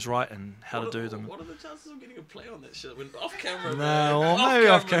timing's right and how to do them. What are the chances of getting a play on that shit? When off camera, No, man. well, maybe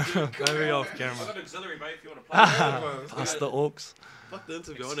off camera. dude, come Maybe on. off camera. I've got an auxiliary, mate, if you want to play. Us the orcs. Fuck the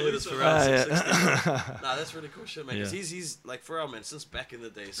interview. I want to hear this Exclusive. Pharrell. 660. Nah, that's really cool shit, man. 'Cause Yeah. he's like Pharrell, man. Since back in the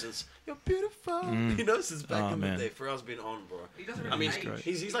day, since you're beautiful, since back in man. the day, Pharrell's been on, bro. He doesn't I mean, really age.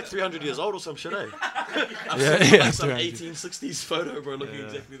 he's like 300 years old or some shit, eh? I've Yeah, seen yeah, like some 300. 1860s photo, bro, looking Yeah.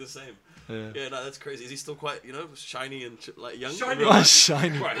 exactly the same. Yeah. Yeah, no, that's crazy. Is he still quite, shiny and like young? Shiny. Oh,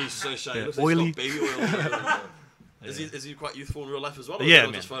 shiny. Right, he's so shiny. Yeah, Looks oily. like he's got baby oil. all over him, bro. Is he quite youthful in real life as well? Or Yeah, is it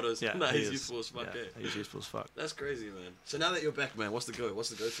all man. just photos? Yeah, no, he he's is. youthful as fuck. Yeah, Yeah. he's useful as fuck. That's crazy, man. So now that you're back, man, what's the go? What's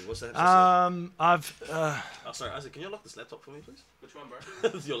the go-to? What's the I've Oh, sorry, Isaac, can you unlock this laptop for me, please? Which one, bro?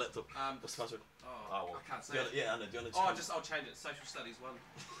 It's your laptop. What's the password? Oh, well. I can't say Do you it. wanna- yeah, I know. Do you want to I'll change it. Social studies 1.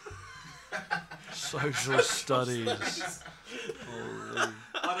 social studies. I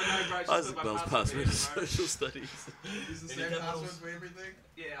don't know, bro. It's just Isaac put my Bell's password password in, is bro. social studies. Use the Any same capitals? password for everything?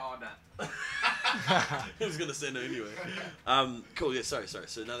 Yeah, no. He was gonna say no anyway. Cool. Yeah. Sorry.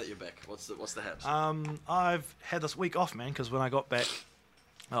 So now that you're back, what's the haps? I've had this week off, man, because when I got back,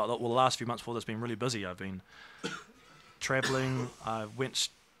 the last few months before this, been really busy. I've been traveling. I've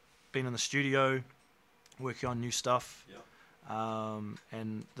been in the studio, working on new stuff. Yeah.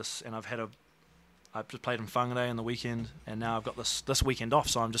 And I've just played in Whangarei on the weekend, and now I've got this weekend off,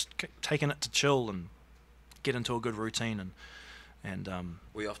 so I'm just taking it to chill and get into a good routine and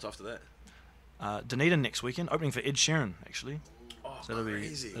Were you off to after that? Dunedin next weekend, opening for Ed Sheeran actually. Oh, So that'll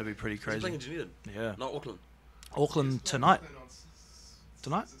crazy. be pretty He's playing crazy. in Dunedin, Yeah, not Auckland. Auckland tonight,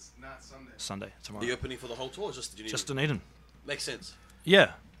 Tonight? Nah, Sunday. Sunday, tomorrow. Are you opening for the whole tour, or just Dunedin? Just Dunedin. Makes sense.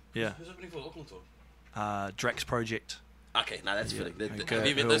 Yeah. Who's opening for the Auckland tour? Drax Project. Okay, nah, that's Yeah, fitting. okay. Have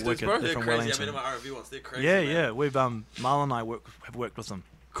you met Who those are dudes, wicked. bro? They're They're from crazy. I Wellington. met them at RV once. They're crazy. Yeah, man. yeah. We've Marl and I have worked with them.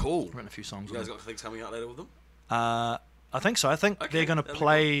 Cool. Written a few songs. You guys with got things coming out later with them? them. I think so. I think Okay, they're going to that'll be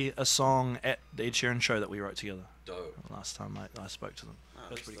play a song at the Ed Sheeran show that we wrote together Dope. last time I spoke to them. Ah,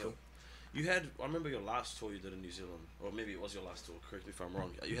 That's pretty cool. You had, I remember your last tour you did in New Zealand, or maybe it was your last tour, correct me if I'm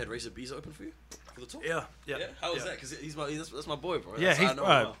wrong. You had Razor Bees open for you? For the tour? Yeah. How was that? Because that's my boy, bro. Yeah, That's how I he's know him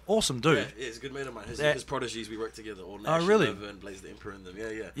well. awesome dude. Yeah, he's a good mate of mine. That- His prodigies, we worked together. All Oh, really? And Blaze the Emperor and them.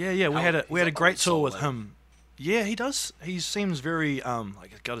 Yeah. Yeah. We had a He's like great old soul, tour with man. him. Yeah, he does. He seems very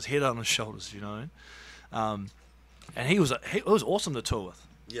like he's got his head on his shoulders, you know. And it was awesome to tour with.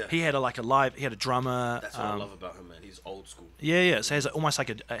 Yeah. He had he had a drummer. That's what I love about him, man. He's old school. Yeah. So it has almost like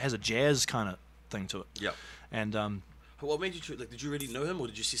it has a jazz kind of thing to it. Yeah. And What made you like? Did you already know him, or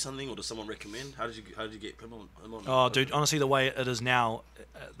did you see something, or did someone recommend? How did you get him on? oh, dude, honestly, the way it is now,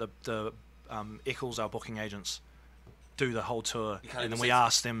 the Eccles, our booking agents, do the whole tour, You can't and then even we say-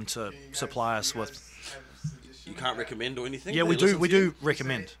 ask them to supply us with. You can't recommend or anything. Yeah, They we listen do to you?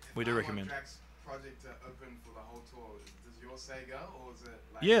 recommend. We do recommend. Project to open for the whole tour. Does your say go, or is it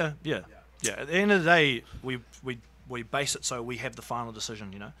like? Yeah. At the end of the day, we base it so we have the final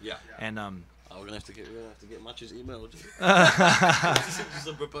decision, you know. Yeah. And Oh, we're gonna have to get Much's email. Just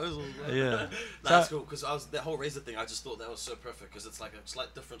some proposals. Bro. Yeah. That's cool because that whole Razor thing. I just thought that was so perfect because it's like a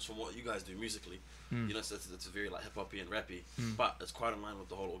slight difference from what you guys do musically. You know, so it's very like hip hoppy and rappy, but it's quite in line with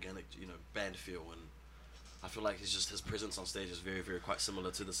the whole organic, band feel. And I feel like his presence on stage is very, very quite similar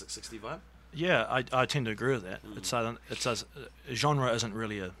to the 660 vibe. yeah, I tend to agree with that. It's genre isn't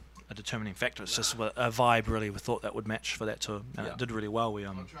really a determining factor. It's just a vibe. Really, we thought that would match for that tour, and Yeah. it did really well. We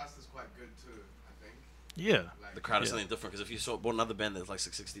Contrast is quite good too, I think. yeah, Like, The crowd is Yeah. something different because if you bought another band that's like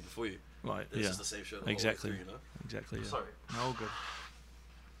 660 before you, right, it's yeah, just the same show. the whole way exactly, through, you know? exactly. Yeah. Sorry. No, good.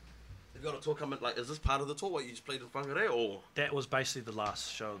 Have you got a tour coming? Like, is this part of the tour? What you just played in Whangarei, or That was basically the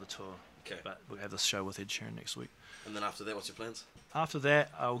last show of the tour. okay? But we'll have this show with Ed Sheeran next week. And then after that, what's your plans? After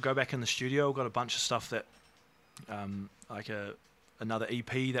that, I'll go back in the studio. We've got a bunch of stuff that, another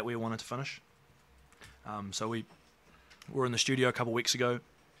EP that we wanted to finish. So we were in the studio a couple of weeks ago,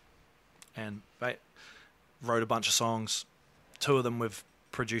 and wrote a bunch of songs. 2 of them we've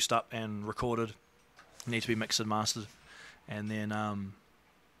produced up and recorded. Need to be mixed and mastered, and then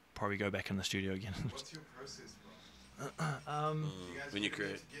probably go back in the studio again. What's your process, bro? Do you guys When you put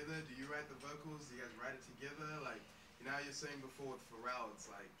it create. together? Do you write the vocals? Do you guys write it together? Like, how you're saying before with Pharrell, it's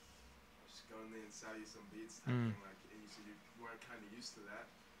like just go in there and sell you some beats type thing. Like, and you said you weren't kind of used to that.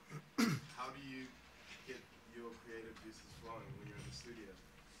 How do you get your creative juices flowing when you're in the studio?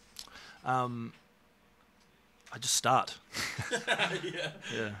 I just start. Yeah.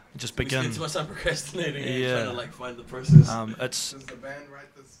 Yeah, just We begin. spend too much time procrastinating and Yeah. trying to like find the process. It's Does the band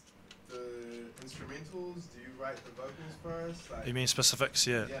write the instrumentals? Do you write the vocals first? Like, You mean specifics?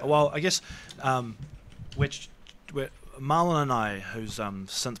 Yeah. Yeah. Well, I guess which Marlon and I, who's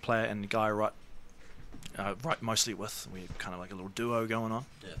synth player and guy I write mostly with. We're kind of like a little duo going on.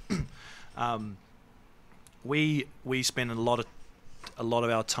 Yeah. We spend a lot of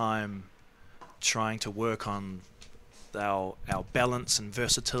our time trying to work on our balance and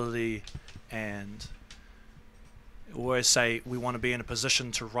versatility, and we always say we want to be in a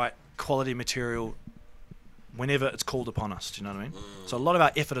position to write quality material whenever it's called upon us. Do you know what I mean? So a lot of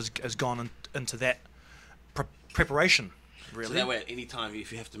our effort has gone into that preparation. Really. So that way, at any time,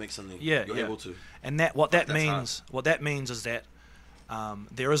 if you have to make something, Yeah, you're yeah. able to. And what that That's means is that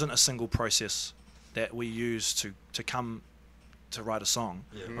there isn't a single process that we use to come to write a song,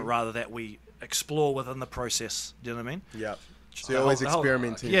 but rather that we explore within the process. Do you know what I mean? Yeah. So you're always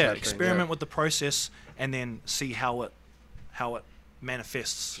experimenting. Yeah, type thing, experiment with the process and then see how it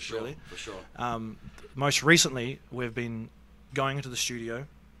manifests. For sure. Really. For sure. Most recently, we've been going into the studio,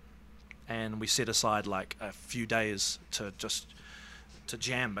 and we set aside like a few days to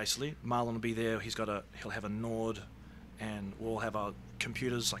jam. Basically, Marlon will be there. He'll have a Nord, and we'll have our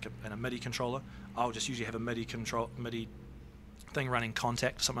computers and a MIDI controller. I'll just usually have a MIDI thing running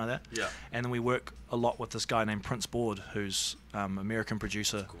Contact, something like that. Yeah. And then we work a lot with this guy named Prince Board, who's American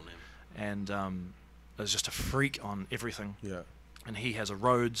producer, Cool name. and is just a freak on everything. Yeah. And he has a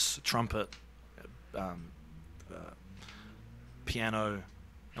Rhodes trumpet, piano,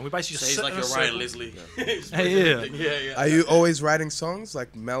 and we basically So just he's sit like in a your Ryan circle. Leslie. Yeah. Yeah. Are you always writing songs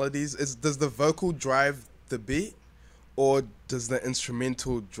like melodies? Does the vocal drive the beat, or does the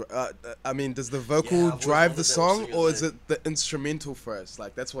instrumental? Does the vocal Yeah, I've always drive wondered the that song, also, or yeah. is it the instrumental first?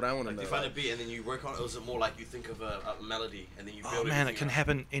 Like that's what I want to Like know. you find a beat and then you work on it, or is it more like you think of a melody and then you build Oh man, it everything can around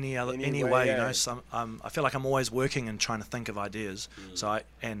happen any Any way, way, you yeah. know. Some I feel like I'm always working and trying to think of ideas. So I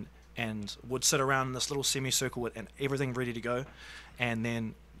would sit around in this little semicircle and everything ready to go, and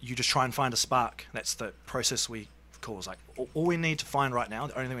then you just try and find a spark. That's the process we cool. It's like all we need to find right now,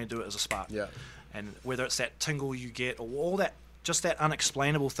 the only thing we do it is a spark. Yeah. And whether it's that tingle you get or all that, just that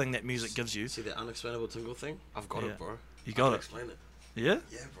unexplainable thing that music gives you. See that unexplainable tingle thing? I've got Yeah. it, bro. You got I can it. explain it. Yeah?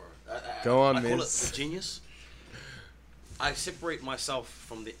 Yeah, bro. Go on, I call Miz. it genius. I separate myself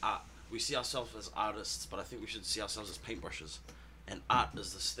from the art. We see ourselves as artists, but I think we should see ourselves as paintbrushes. And art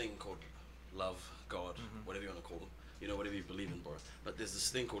is this thing called love, God, whatever you want to call them. You know, whatever you believe in, bro. But there's this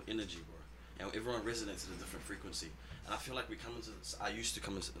thing called energy, bro. And everyone resonates at a different frequency. And I feel like we come into this, I used to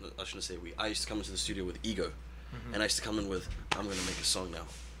come into the studio with ego. And I used to come in with, I'm going to make a song now.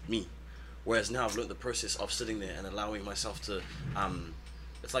 Me. Whereas now I've learned the process of sitting there and allowing myself to,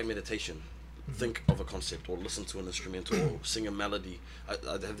 it's like meditation. Think of a concept or listen to an instrumental or sing a melody. I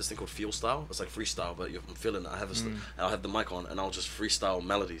have this thing called feel style. It's like freestyle, but I'm feeling it. I have I'll have the mic on and I'll just freestyle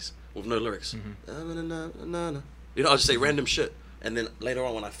melodies with no lyrics. You know, I'll just say random shit. And then later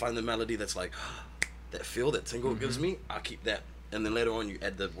on when I find the melody that's like, that feel, that tingle it gives me, I'll keep that. And then later on you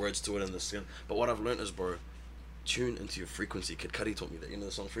add the words to it and the skin. But what I've learned is, bro, tune into your frequency. Kid Cudi taught me that. You know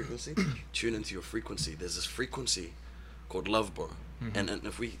the song Frequency? Tune into your frequency. There's this frequency called love, bro. And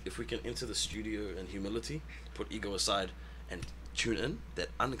if we can enter the studio in humility, put ego aside and tune in, that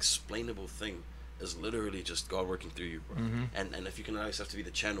unexplainable thing is literally just God working through you, bro. And if you can allow yourself to be the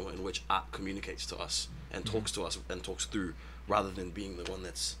channel in which art communicates to us and talks to us and talks through, rather than being the one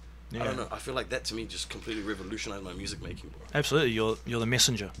that's I don't know. I feel like that to me just completely revolutionized my music making, bro. Absolutely, you're the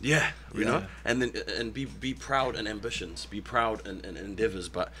messenger. Yeah, you know, and then be proud in ambitions, be proud in endeavors,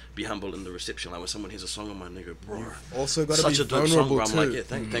 but be humble in the reception. Like when someone hears a song on my nigga, bro, Also got to such be a dope vulnerable song, bro. I'm too.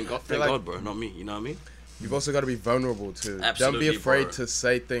 like, yeah, thank God, feel like- God, bro, not me. You know what I mean? You've also got to be vulnerable too. Don't Absolutely, be afraid bro. to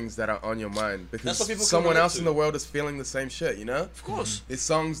say things that are on your mind That's because what people can someone relate else to. in the world is feeling the same shit. You know, Of course. there's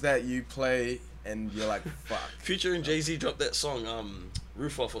songs that you play and you're like, fuck. Future and Jay-Z dropped that song,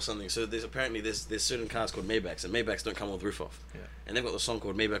 Roof Off or something. So there's certain cars called Maybachs, and Maybachs don't come with roof off. Yeah. And they've got the song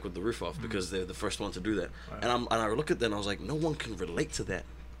called Maybach with the roof off because they're the first one to do that. And I look at that and I was like, no one can relate to that.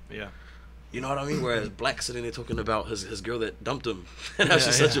 Yeah. You know what I mean? Whereas Black sitting there talking about his girl that dumped him, and how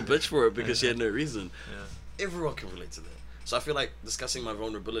she's such a bitch for it because she had no reason. Yeah. Everyone can relate to that. So I feel like discussing my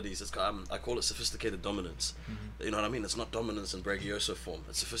vulnerabilities, I call it sophisticated dominance. You know what I mean? It's not dominance in braggadocio form.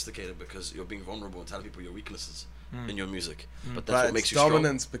 It's sophisticated because you're being vulnerable and telling people your weaknesses in your music. But that's But what makes it's you strong.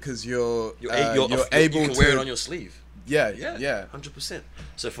 dominance because you're You're able you can to wear it on your sleeve. yeah. 100%.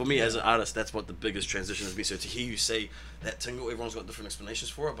 So for me as an artist, that's what the biggest transition has been. So to hear you say that tingle, everyone's got different explanations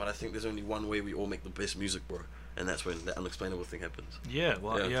for it, but I think there's only one way we all make the best music, bro. And that's when that unexplainable thing happens. Yeah.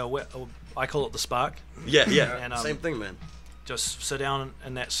 Well, Yeah. I call it the spark. Yeah. And, Same thing, man. Just sit down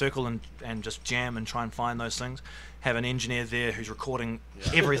in that circle and just jam and try and find those things. Have an engineer there who's recording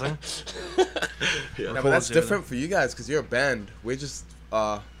everything. No, but that's different for you guys because you're a band. We're just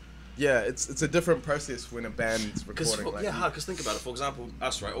it's a different process when a band's recording. Because think about it. For example,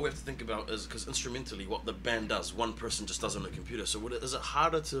 us, right? All we have to think about is because instrumentally, what the band does, one person just does on a computer. So is it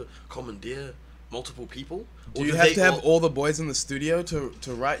harder to commandeer multiple people? Do Or you do have they to have all the boys in the studio to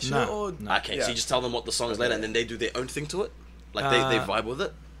write shit? No, Or, no. Okay, so you just tell them what the song is later, and then they do their own thing to it. Like they vibe with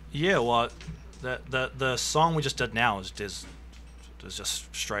it. Yeah. Well, the song we just did now is just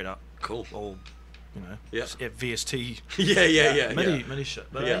straight up Cool. all, you know, Yeah. VST Yeah. MIDI shit.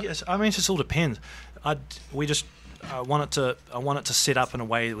 But Yeah. yes, I mean, it just all depends. I want it to set up in a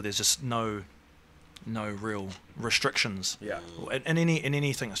way where there's just no real restrictions. Yeah. In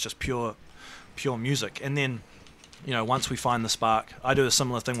anything, it's just pure music. And then, you know, once we find the spark, I do a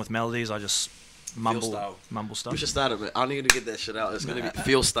similar thing with melodies. I just mumble stuff. We should start it, man. I need to get that shit out. It's gonna be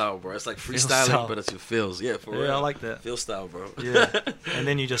feel style, bro. It's like freestyling, style. but it's your feels. Yeah, for real. Yeah, I like that. Feel style, bro. Yeah. And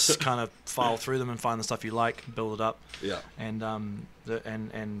then you just kind of file through them and find the stuff you like, build it up, Yeah. and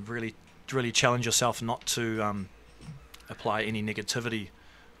and really challenge yourself not to apply any negativity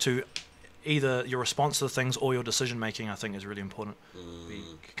to either your response to the things or your decision making. I think is really important. Be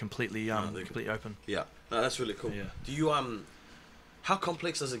completely completely open. Yeah. No, that's really cool. Yeah. Do you how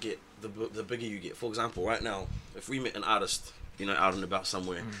complex does it get the bigger you get? For example, right now, if we met an artist, you know, out and about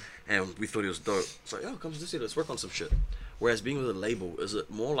somewhere, and we thought he was dope, it's like, oh, come to this here, let's work on some shit. Whereas being with a label, is it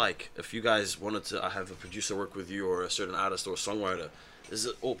more like if you guys wanted to have a producer work with you or a certain artist or a songwriter, is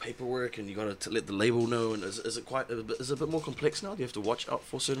it all paperwork and you got to let the label know? And is it a bit more complex now? Do you have to watch out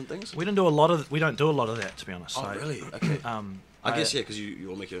for certain things? We don't do a lot of that, to be honest. Oh, really? Okay. I guess, yeah, because you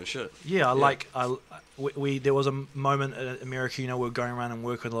all make your own shit. Yeah, we there was a moment at America, you know, we were going around and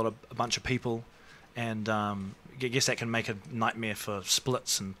working with a bunch of people, and I guess that can make a nightmare for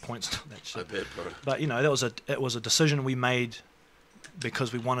splits and points and that shit. I bet, bro. But you know, it was a decision we made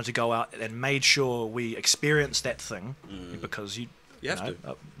because we wanted to go out and made sure we experienced that thing, because You have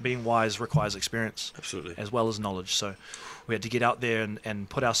to. Being wise requires experience. Absolutely. As well as knowledge. So we had to get out there and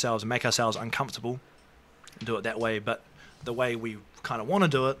put ourselves and make ourselves uncomfortable and do it that way. But the way we kind of want to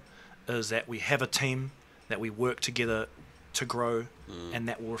do it is that we have a team, that we work together to grow, and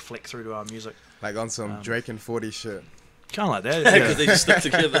that will reflect through to our music. Like on some Drake and 40 shit. Kind of like that. Because they just stick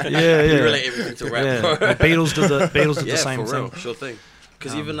together. Yeah. You relate everything to rap. The Beatles did the same for real, thing. sure thing.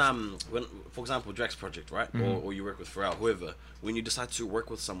 Because even when, for example, Drake's project, right, or you work with Pharrell, whoever, when you decide to work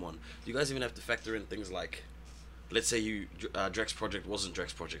with someone, do you guys even have to factor in things like, let's say Drake's project wasn't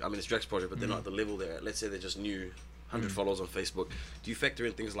Drake's project. I mean, it's Drake's project, but they're not at the level they're at. Let's say they're just new, 100 followers on Facebook. Do you factor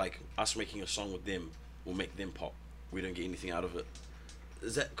in things like us making a song with them will make them pop? We don't get anything out of it.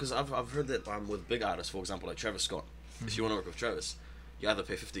 Is that because I've heard that with big artists, for example, like Travis Scott. If you want to work with Travis, you either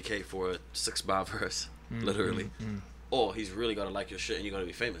pay $50K for a 6-bar verse, literally, or he's really got to like your shit and you got to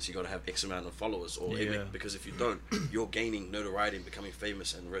be famous. You got to have X amount of followers, or because if you don't, you're gaining notoriety and becoming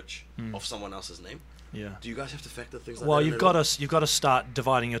famous and rich off someone else's name. Yeah. Do you guys have to factor things like Well, that? you've got to start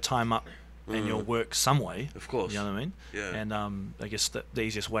dividing your time up and your work some way. Of course. You know what I mean? Yeah. And I guess the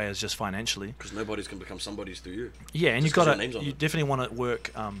easiest way is just financially. Because nobody's can become somebody's through you. Yeah, and Just you've got 'cause your to. name's on You it. definitely want to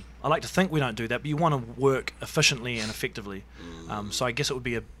work. I like to think we don't do that, but you want to work efficiently and effectively. So I guess it would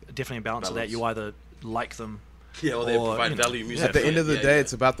be definitely a balance of that. Balance. You either like them. Yeah, or they Or, provide you know, value music. At the end of the Yeah, day, yeah.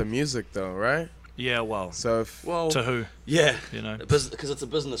 it's about the music, though, right? Yeah, well, So if Well, to who? yeah, You know? because it's a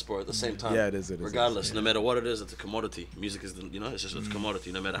business, bro. At the same time, Yeah, it is, it is, Regardless, no matter what it is, it's a commodity. Music is, it's just a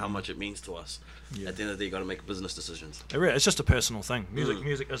commodity. No matter how much it means to us, Yeah. at the end of the day, you got to make business decisions. It's just a personal thing.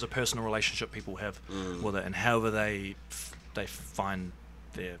 Music is a personal relationship people have with it, and however they find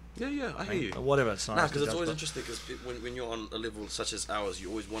their Yeah, I hear you. whatever. It's not Nah, us to because it's judge, always but- interesting. Because when you're on a level such as ours, you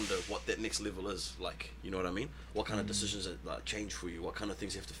always wonder what that next level is like. You know what I mean? What kind of decisions that like, change for you? What kind of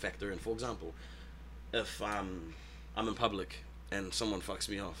things you have to factor in? For example, if I'm in public and someone fucks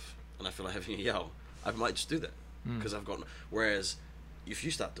me off and I feel like having a yell, I might just do that because I've got. Whereas if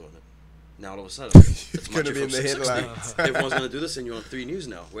you start doing it, now all of a sudden it's gonna much be in the 660. headlines. Everyone's gonna do this, and you're on 3 News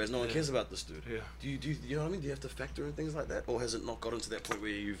now. Whereas no one Yeah. cares about this dude. Yeah. Do you know what I mean? Do you have to factor in things like that, or has it not gotten to that point where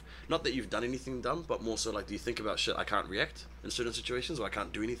you've not that you've done anything dumb, but more so like, do you think about shit? I can't react in certain situations, or I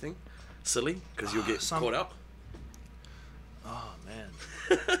can't do anything silly because you'll get caught out. Oh man,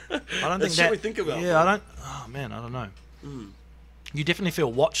 I don't That's think shit that. we think about, Yeah, bro. I don't. Oh man, I don't know. You definitely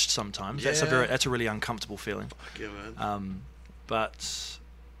feel watched sometimes. Yeah. That's a really uncomfortable feeling. Fuck yeah, man.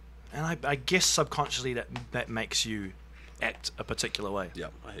 And I guess subconsciously that makes you act a particular way. Yeah,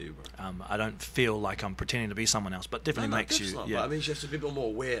 I hear you, bro. I don't feel like I'm pretending to be someone else, but definitely makes you. Not, Yeah. but I mean, you have to be a bit more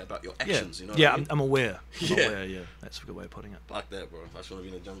aware about your Yeah, actions. You know? yeah, what I mean? I'm aware. Yeah. Aware, yeah. That's a good way of putting it. Like that, bro. I just want to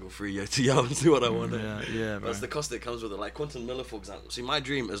be in the jungle free to yell and do what I want. Yeah, bro. That's the cost that comes with it. Like Quentin Miller, for example. See, my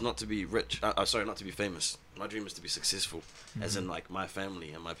dream is not to be rich. Sorry, not to be famous. My dream is to be successful, as in like my family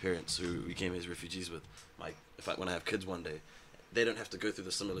and my parents who we came as refugees with. Like, when I have kids one day, they don't have to go through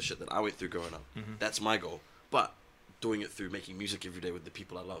the similar shit that I went through growing up. That's my goal. But doing it through making music every day with the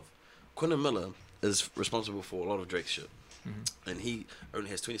people I love. Quentin Miller is responsible for a lot of Drake's shit, and he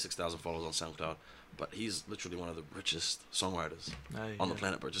only has 26,000 followers on SoundCloud. But he's literally one of the richest songwriters on the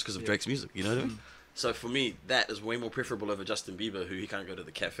planet, bro, just because of Drake's music. You know what I mean? So for me, that is way more preferable over Justin Bieber, who he can't go to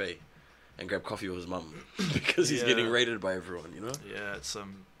the cafe and grab coffee with his mum because he's getting rated by everyone. You know? Yeah, it's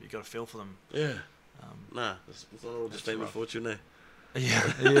you got to feel for them. Yeah. Nah, it's not all just fame and fortune, eh? Yeah.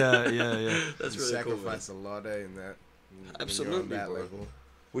 That's you really cool, man. sacrifice a lot in that. when you're on Absolutely, that bro. level.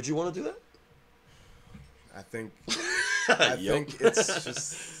 Would you want to do that? I think it's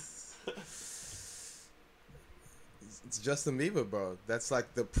just it's Justin Bieber, bro. That's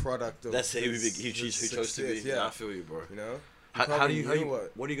like the product of That's who his chose to be. success, Yeah, I feel you, bro. You know, How do probably you, knew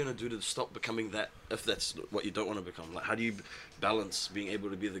what are you gonna do to stop becoming that, if that's what you don't want to become? Like, how do you balance being able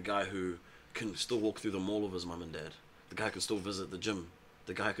to be the guy who can still walk through the mall with his mum and dad, the guy who can still visit the gym,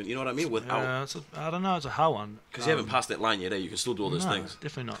 the guy who can, you know what I mean, without, Yeah, I don't know. It's a hard one. because you haven't passed that line yet, eh? You can still do all those no, things.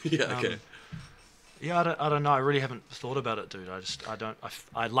 Definitely not. Yeah, okay. Yeah, I don't know. I really haven't thought about it, dude.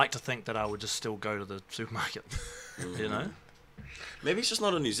 I'd like to think that I would just still go to the supermarket. You know? Maybe it's just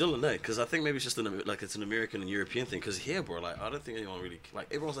not in New Zealand, eh? Because I think maybe it's just it's an American and European thing. Because here, bro, like, I don't think anyone really, like,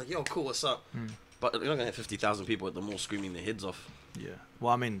 everyone's like, yo, cool, what's up? But you're not gonna have 50,000 people at the mall screaming their heads off. Yeah.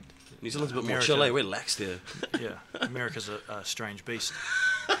 Well, I mean, New Zealand's a bit more America- chill, eh? We're lax there. yeah, America's a strange beast.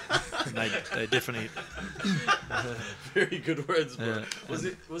 They definitely. Very good words, bro. Yeah.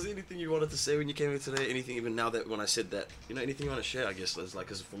 Was there anything you wanted to say when you came here today? Anything even now that when I said that, anything you want to share? I guess it's like,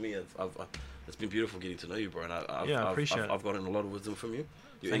 cause for me, it's been beautiful getting to know you, bro, and I appreciate it. I've gotten a lot of wisdom from you.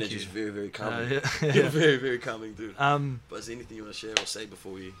 Your Thank energy is you. very, very calming. Yeah. You're very, very calming, dude. But is there anything you want to share or say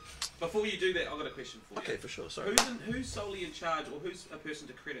before we? Before you do that, I've got a question for you. Okay, for sure. Sorry. Who's solely in charge, or who's a person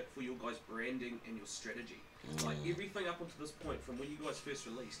to credit for your guys' branding and your strategy? Like everything up until this point, from when you guys first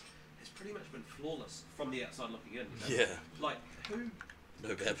released, has pretty much been flawless from the outside looking in. You know? Yeah. Like who No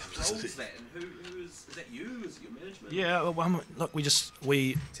bad publicity. controls that, and who is that? You? Is it your management? yeah, well, look, we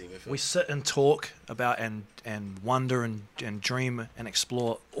Team effort. sit and talk about and wonder and dream and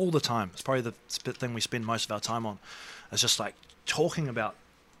explore all the time. It's probably the thing we spend most of our time on. It's just like talking about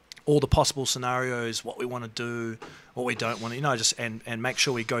all the possible scenarios, what we want to do, what we don't want to, just and make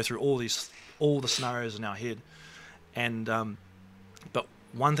sure we go through all the scenarios in our head. And but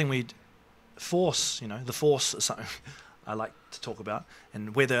one thing we force, the force is something I like to talk about,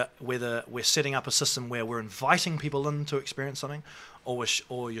 and whether we're setting up a system where we're inviting people in to experience something, or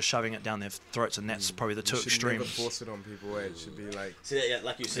you're shoving it down their throats, and that's probably the two You should extremes. never force it on people. It should be like. See, yeah,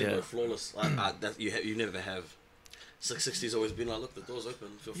 like you said, Yeah. bro, flawless. You never have. 660's always been like, look, the door's open.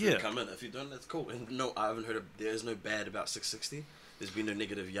 Feel free Yeah. to come in. If you don't, that's cool. And no, I haven't heard. There's no bad about 660. There's been no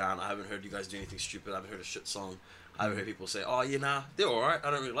negative yarn. I haven't heard you guys do anything stupid. I haven't heard a shit song. I haven't heard people say, oh, yeah, nah, they're alright. I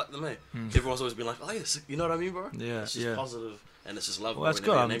don't really like them, eh? Everyone's always been like, oh, yeah, you know what I mean, bro? Yeah, It's just yeah. positive, and it's just love, Well, bro, that's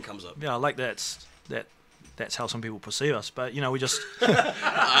whenever your good. name comes up. Yeah, I like that's how some people perceive us. But we just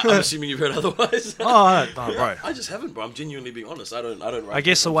I'm assuming you've heard otherwise. oh, bro. I just haven't, bro. I'm genuinely being honest. I don't write I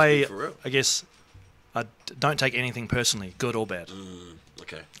guess the songs way for real. I guess I don't take anything personally, good or bad,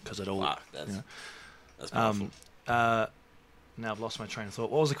 Okay. because it all. Wow, that's you know. that's powerful. Now I've lost my train of thought.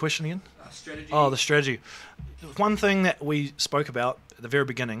 What was the question again? Strategy. Oh, the strategy. One thing that we spoke about at the very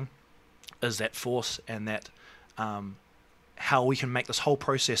beginning is that force and that how we can make this whole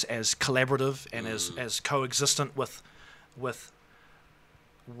process as collaborative and as coexistent with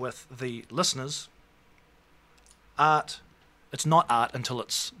the listeners. Art, it's not art until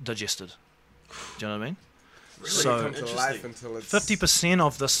it's digested. Do you know what I mean? Really? So Come to life until it's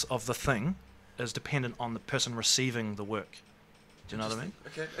 50% of the thing is dependent on the person receiving the work. Do you know what I mean?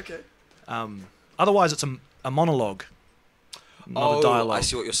 Okay. Otherwise, it's a monologue, not a dialogue. I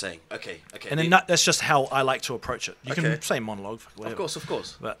see what you're saying. Okay. And then that's just how I like to approach it. You Okay. can say monologue, whatever. Of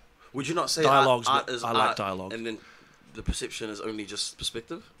course. But Would you not say Dialogue's art what- is I like art, dialogue. and then the perception is only just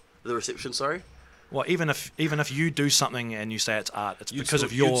perspective? The reception, sorry? well, even if you do something and you say it's art, it's You'd because still,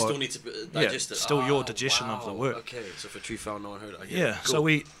 of your you'd still need to digest it. still your digestion of the wow. work. Okay, so for True Found, no one heard it. I get Yeah. it.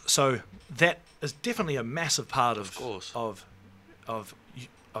 Cool. So that is definitely a massive part of course. of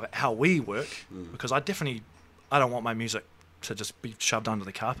how we work, because I don't want my music to just be shoved under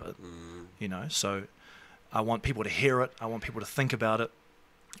the carpet. So I want people to hear it. I want people to think about it.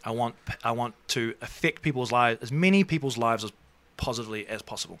 I want to affect people's lives, as many people's lives as positively as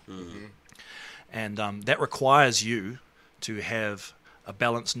possible. And that requires you to have a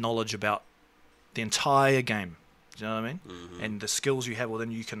balanced knowledge about the entire game. Do you know what I mean? And the skills you have, well,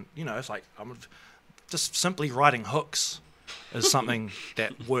 then you can, it's like just simply writing hooks is something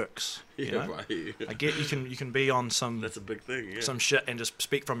that works. You know? Right. I get you can be on some That's a big thing, yeah. some shit and just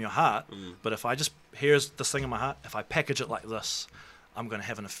speak from your heart. But if I just here's this thing in my heart, if I package it like this, I'm going to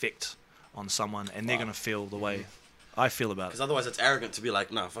have an effect on someone, and they're going to feel the way I feel about Because it. otherwise it's arrogant to be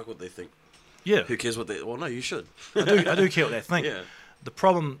like, nah, fuck what they think. Yeah, Who cares what they... Well, no, you should. I do care what they think. Yeah. The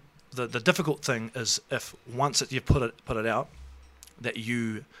problem, the difficult thing is if once that you put it out, that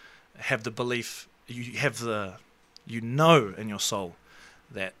you have the belief, you know in your soul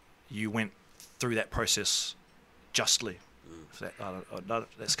that you went through that process justly. If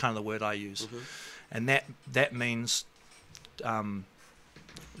that's kind of the word I use, and that means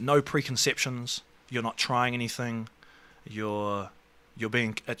no preconceptions. You're not trying anything.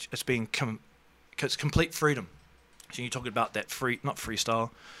 It's complete freedom. So you talk about that not freestyle,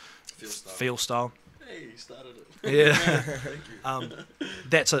 feel style. Hey, you started it. Yeah.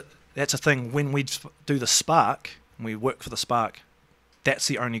 That's a thing. When we do the spark, and we work for the spark, that's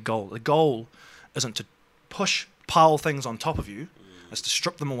the only goal. The goal isn't to pile things on top of you. It's to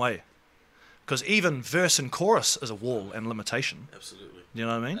strip them away. Because even verse and chorus is a wall and limitation. Absolutely. You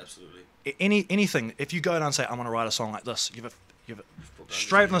know what I mean? Absolutely. Anything. If you go down and say, "I'm going to write a song like this," you've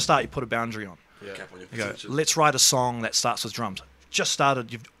straight from the start, you put a boundary on. Cap on your You go, potential. let's write a song that starts with drums. Just started.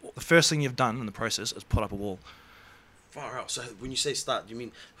 The first thing you've done in the process is put up a wall. Far out. So when you say start, you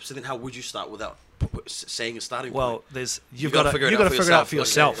mean... So then how would you start without saying a starting Well, point? you've gotta got to figure it figure out it for out for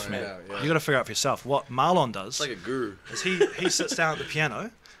yourself, yourself, like, man. yeah, yeah. You got to figure it out for yourself. What Marlon does It's like a guru. is he sits down at the piano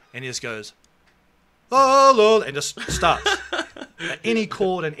and he just goes, oh, Lord, and just starts at any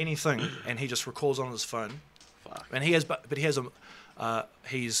chord and anything, and he just records on his phone. Fuck. And he has, but he has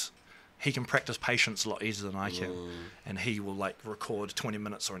he can practice patience a lot easier than I can, and he will like record 20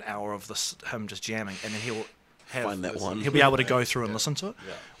 minutes or an hour of him just jamming, and then he'll Find that one. He'll be able to go through and listen to it.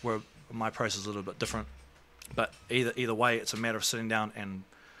 Yeah. Where my process is a little bit different, but either way, it's a matter of sitting down and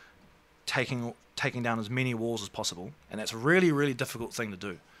taking down as many walls as possible, and that's a really, really difficult thing to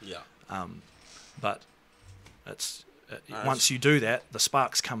do. Yeah. But it's once you do that, the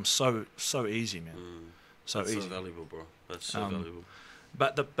sparks come so easy, man. So That's easy. so valuable, bro. That's so valuable.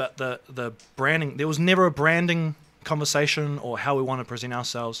 But the branding, there was never a branding conversation or how we want to present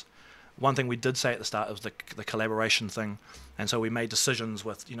ourselves. One thing we did say at the start was the collaboration thing, and so we made decisions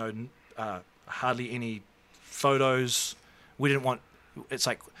with hardly any photos. We didn't want. It's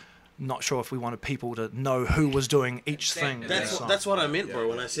like not sure if we wanted people to know who was doing each thing. That's what I meant, bro.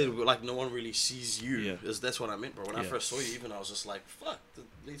 When I said like no one really sees you, Yeah. that's what I meant, bro. When I Yeah. first saw you, even I was just like, fuck, the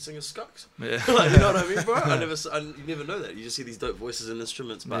lead singer's Skux. Yeah. Like, you know what I mean, bro? You never know that. You just see these dope voices and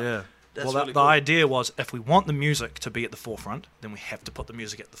instruments, but Yeah. that's Well, really the cool. idea was if we want the music to be at the forefront, then we have to put the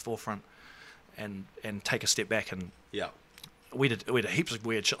music at the forefront, and take a step back. And Yeah. we did heaps of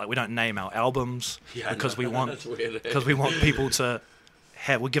weird shit. Like we don't name our albums Yeah, because no, we want that's weird, eh? because we want people to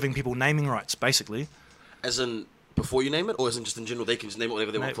have. We're giving people naming rights, basically. As in before you name it, or as in just in general, they can just name it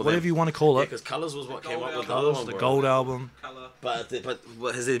whatever they want for Whatever them. you want to call Yeah, it. because Colors was what The came Gold up with album. the other one, The bro. Gold album. Colour.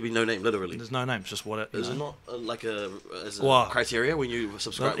 But has there been no name literally? There's no name. It's just what it. Is it not like a Well, criteria when you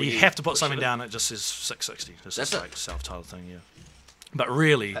subscribe? when You have to put push something it? down that just says 660. Just That's this it. like self-titled thing, yeah. But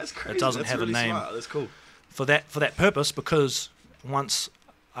really, That's crazy. it doesn't That's have really a name Smart. That's cool. for that purpose, because once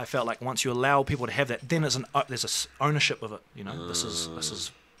I felt like once you allow people to have that, then there's ownership of it. This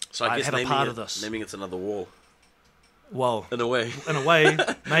is So I I guess have a naming part it, of this. naming it's another wall well, in a way. in a way,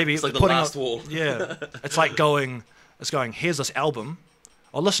 maybe It's like the putting last a- wall. Yeah, it's like going. Here's this album.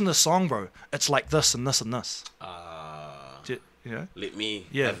 Oh, listen to this song, bro. It's like this and this and this. You know? Let me.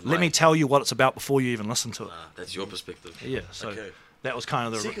 Yeah. have Let me my- tell you what it's about before you even listen to it. That's your perspective. Yeah. So Okay. that was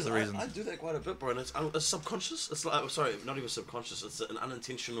kind of See, because the reason. I do that quite a bit, bro, and it's subconscious. It's like, sorry, not even subconscious. It's an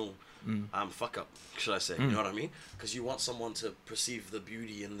unintentional fuck up, should I say? You know what I mean? Because you want someone to perceive the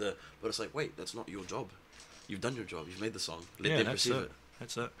beauty in the, but it's like, wait, that's not your job. You've done your job. You've made the song. Let them that's perceive it. it.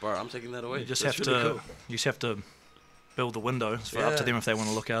 That's it. Bro, I'm taking that away. You just That's have really to. cool. You just have to build the window. It's up to Yeah. them if they want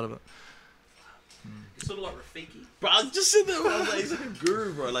to look out of it. It's sort of like Rafiki. Bro, I just said that. I was like, he's like a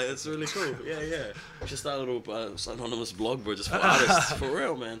guru, bro. Like, it's really cool. Yeah. We should start a little anonymous blog, bro, just for artists. For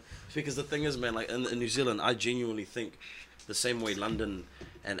real, man. Because the thing is, man, like, in New Zealand, I genuinely think the same way London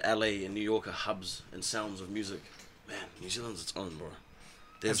and LA and New York are hubs and sounds of music. Man, New Zealand's its own, bro.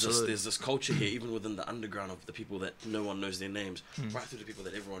 Absolutely. There's this culture here, even within the underground, of the people that no one knows their names, right through to people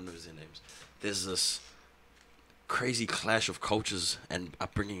that everyone knows their names. There's this crazy clash of cultures and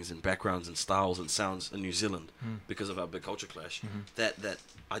upbringings and backgrounds and styles and sounds in New Zealand because of our big culture clash. That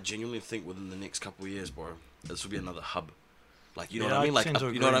I genuinely think within the next couple of years, bro, this will be another hub. Like, you know Yeah, what I I mean? Like, tend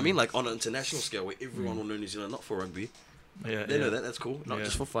to you know what I agree. mean? Like on an international scale, where everyone will know New Zealand, not for rugby. Yeah. They know that. That's cool. Not Yeah.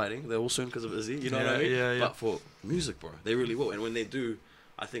 just for fighting. They will soon because of Izzy. You know what Yeah, I mean? yeah. But for music, bro, they really will. And when they do,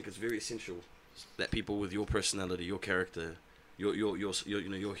 I think it's very essential that people with your personality, your character, your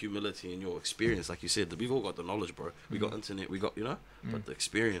your humility and your experience, like you said, we've all got the knowledge, bro. We got internet, we got but the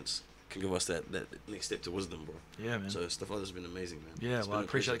experience can give us that next step to wisdom, bro. Yeah, man. So stuff like this has been amazing, man. Yeah, It's well, I been a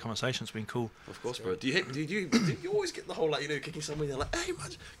appreciate the pleasure. conversation. It's been cool. Of course, bro. Do you always get the whole like kicking somebody and like, hey, man,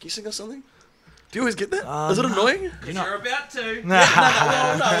 can you sing us something? Do you always get that? Is it annoying? Because you're about to.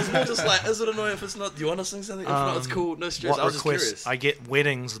 No, it's more just like, is it annoying if it's not? Do you want to sing something? If not, it's cool. No stress. I was just curious. I get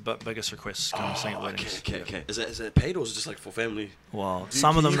weddings, but biggest requests come sing at Oh, weddings. okay. Is it paid or is it just like for family? Well,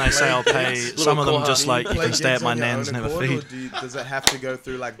 some of them they say I'll pay. Little Some of them cohort. just like you Play can stay at gigs my on your nan's own and have a accord, or feed. does it have to go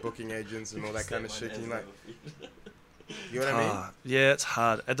through like booking agents and all that kind of shit? Can you like, you know what I mean? Yeah, it's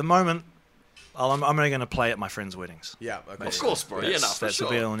hard at the moment. I'm only going to play at my friends' weddings. Yeah, okay. Of course, bro. Yeah, That's, for that's sure.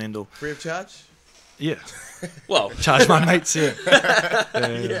 the be all and end all. Free of charge? Yeah, Well, charge my mates. Yeah.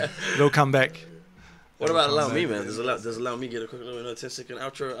 They'll come back. what about allow me, man? Does allow me get a quick little 10-second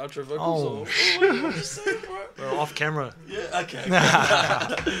outro vocals? Oh. Or, what are you saying, bro? We're off camera. Yeah, okay.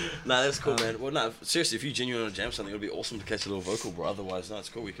 Nah, that's cool, man. Well, nah, seriously, if you genuinely want to jam something, it would be awesome to catch a little vocal, bro. Otherwise, no, it's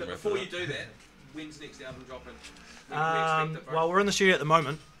cool. We can But wrap before it you up. do that, when's next album dropping? When can we expect it, bro? Well, we're in the studio at the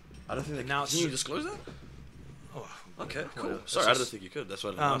moment. I don't think they Now can. Can it's- you disclose that? Oh, Okay, cool. whatever. Sorry, It's I just- didn't think you could. That's why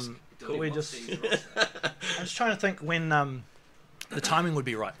I didn't ask. Don't we even just- want to see the roster. I'm just trying to think when the timing would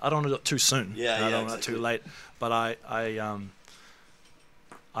be right. I don't want to do it too soon. Yeah, and I yeah, don't want it too exactly. late. But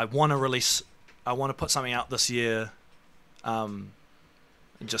I want to release. I want to put something out this year.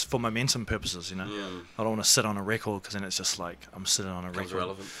 just for momentum purposes, you know. I don't want to sit on a record because then it's just like I'm sitting on a Becomes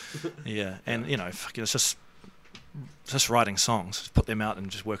record. relevant. Yeah, and you know, it's just writing songs, just put them out and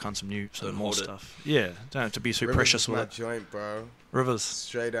just work on some Don't more hold it. stuff. Yeah, don't have to be so Rivers precious is with my it. joint, bro. Rivers,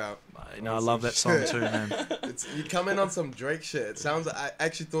 Straight out. you know, I love that song too, man. You come in on some Drake shit. It sounds. I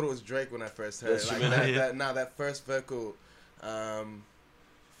actually thought it was Drake when I first heard it. Yes, Like you mean? that first vocal.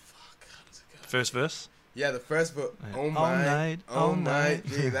 Fuck, how does it go? First verse. Yeah, the first vocal. Yeah. Oh All my, night, oh all my. night.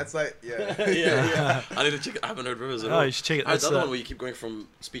 Gee, that's like yeah. yeah. I need to check it. I haven't heard Rivers at all. Oh, you should check it. I heard That's the other one where you keep going from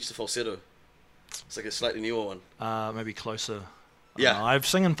speech to falsetto. It's like a slightly newer one. maybe closer. I Yeah. don't know. I've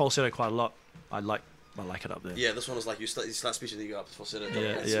sing in falsetto quite a lot. I like it up there. Yeah, this one was like you start speech and then you go up to falsetto.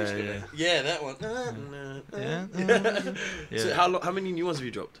 Yeah. Yeah, that one. Yeah. So Yeah. how many new ones have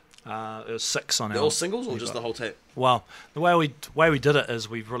you dropped? It was 6 on They're our. all singles or we just got- the whole tape? Well, the way we did it is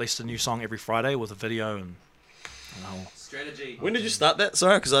we've released a new song every Friday with a video and a whole. Strategy. When did you start that?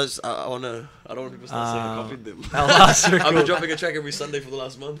 Sorry, because I don't want people to start saying I copied them. Our last I've been record. dropping a track every Sunday for the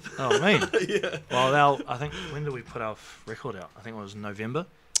last month. Oh, man. Yeah. Well, I think when did we put our record out? I think it was November.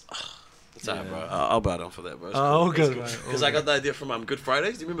 It's alright, Yeah. bro. I'll bow down for that, bro. Oh, good, mate. Because I got the idea from Good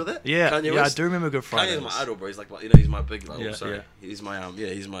Fridays. Do you remember that? Yeah, Kanye yeah, West? I do remember Good Friday. Kanye's my idol, bro. He's like, he's my big. Like, Yeah, sorry, yeah. he's my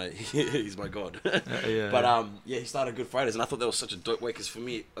he's my he's my god. Yeah, But he started Good Fridays, and I thought that was such a dope way. Because for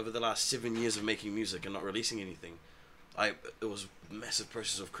me, over the last 7 years of making music and not releasing anything, it was a massive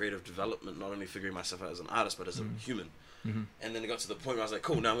process of creative development. Not only figuring myself out as an artist, but as a human. Mhm. And then it got to the point where I was like,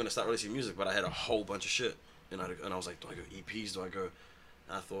 cool, now I'm gonna start releasing music. But I had a whole bunch of shit, and I was like, do I go EPs? Do I go?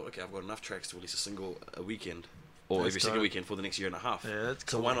 And I thought, okay, I've got enough tracks to release a single a weekend, or That's every single dope. weekend for the next year and a half. Yeah, that's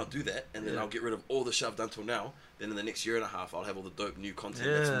So cool. why not do that? And then Yeah. I'll get rid of all the shit I've done till now. Then in the next year and a half, I'll have all the dope new content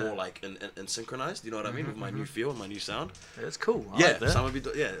that's Yeah. more like and synchronized. You know what I mean? With my new feel and my new sound. Yeah, it's cool. I Yeah, like that. so I'm gonna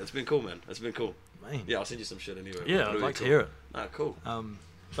be. Yeah, it's been cool, man. It's been cool. Man. Yeah, I'll send you some shit anyway. Yeah, I'd like to hear it. Nah, cool.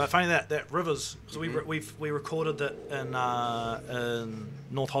 But funny that Rivers, so we recorded that in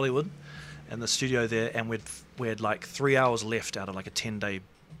North Hollywood, in the studio there, and we had like 3 hours left out of like a 10-day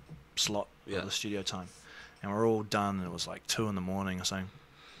slot Yeah. of the studio time, and we're all done. And it was like 2 a.m. or something.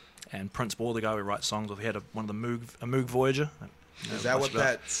 And Prince Ball, the guy we write songs with, he had one of the Moog Voyager. Is that what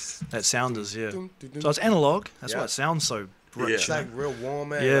that sound is? Yeah. Dum, dum, dum. So it's analog. That's Yeah. why it sounds so rich. It's like real warm,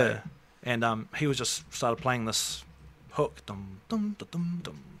 man. Yeah, Like, and he was just started playing this hook. Dum, dum, da, dum,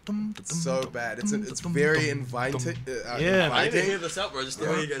 dum, dum, da, dum, so dum, bad. dum, It's da, dum, very dum, inviting. Yeah. I didn't hear Inviting. this out, bro. Just the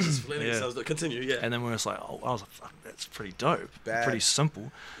way you guys explaining Yeah. it sounds. Continue, yeah. And then we were just like, oh, I was like, fuck, that's pretty dope. Bad. Pretty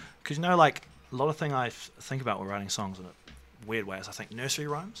simple. Because, you know, like, a lot of thing I think about when writing songs in a weird way is I think nursery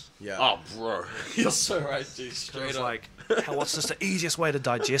rhymes. Yeah. Oh, bro, you're so right, G. So Straight it's up. like, what's just the easiest way to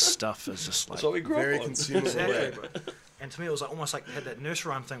digest stuff is just like... That's what we grew Very up on. consumable. Exactly, bro. And to me, it was like almost like it had that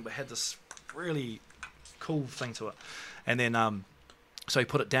nursery rhyme thing, but had this really cool thing to it. And then, so he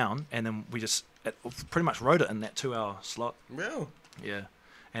put it down, and then we just pretty much wrote it in that 2-hour slot. Real. Yeah.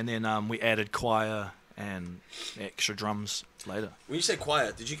 And then we added choir and extra drums later. When you say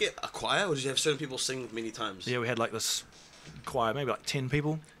choir, did you get a choir, or did you have certain people sing many times? Yeah, we had like this choir, maybe like 10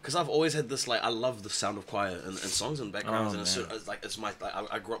 people. Because I've always had this, like, I love the sound of choir and songs and backgrounds, Oh, and man. it's like, it's my, like,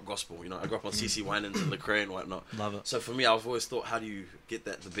 I grew up gospel, you know, I grew up on CeCe Winans and Lecrae and whatnot. Love it. So for me, I've always thought, how do you get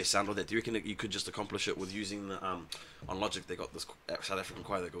the best sound of that? Do you reckon that you could just accomplish it with using the, on Logic, they got this South African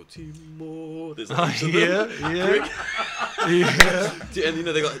choir that go, Timor, there's like heaps of them. yeah. And you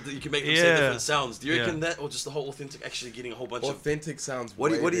know, you can make them say Yeah. different sounds. Do you reckon Yeah. that, or just the whole authentic, actually getting a whole bunch of... Authentic sounds. What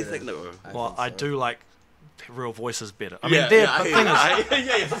do way you better. think, though? Well, think I so. do like real voices better. I mean,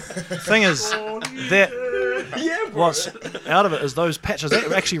 the thing is, Yeah, bro. what's out of it is those patches.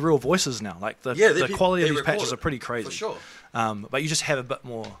 They're actually real voices now. Like the Yeah, quality of they these record patches it, are pretty crazy. For sure. But you just have a bit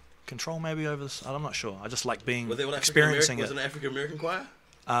more control maybe over this. I'm not sure. I just like being Was there an experiencing Was it. it an African American choir?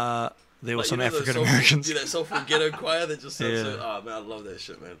 There were Like, some you know those African Americans. Yeah, that soulful ghetto choir that just sounds Yeah. so. Oh man, I love that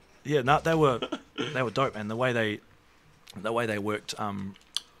shit, man. Yeah, no, they were dope, and the way they worked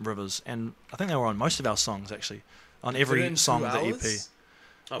Rivers, and I think they were on most of our songs actually, on Did it every in song 2 of the EP. hours?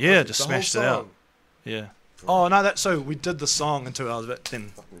 Oh, Yeah, perfect. just The whole smashed it out. song? Yeah. Oh no, so we did the song in 2 hours, but then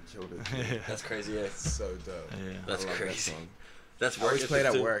Fucking killed it. yeah, That's crazy. Yeah, It's so dope. yeah. that's I love that crazy. song. That's I always play it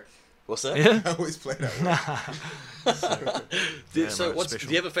at too. work. What's that? Yeah. I always play it at work. Do, Yeah, so, bro, what's, special.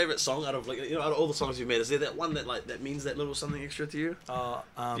 do you have a favorite song out of out of all the songs you've made? Is there that one that means that little something extra to you? Do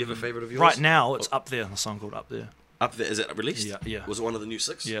you have a favorite of yours? Right now, it's Up There. A song called Up There. Up there, is it released? Yeah, yeah. Was it one of the new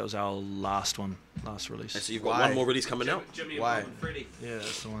 6? Yeah, it was our last release. And so you've got Why? one more release coming out. Jimmy Why? and Freddie. Yeah,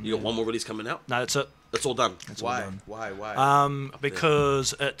 that's the one. You got yeah. one more release coming out. No, that's it. That's all done. It's all Why? done. Why?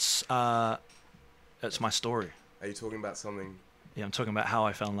 Because it's my story. Are you talking about something? Yeah, I'm talking about how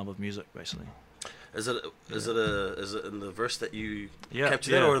I fell in love with music, basically. Is it in the verse that you Yeah,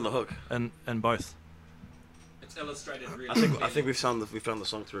 captured that, yeah. or in the hook? And both. It's illustrated really. I think we found the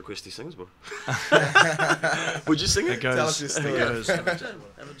song to request he sings, bro. Would you sing it? It goes. Tell us your It story. goes. Have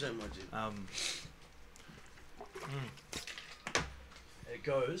a jam, my G. It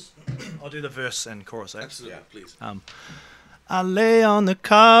goes. I'll do the verse and chorus. Eh? Absolutely, please. I lay on the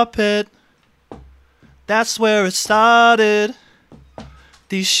carpet. That's where it started.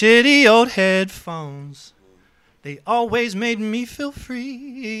 These shitty old headphones, they always made me feel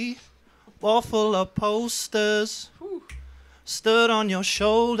free. Wall full of posters, stood on your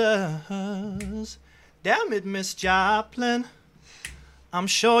shoulders. Damn it, Miss Joplin, I'm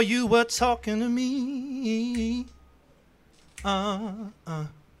sure you were talking to me. I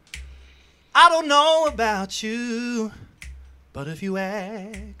don't know about you, but if you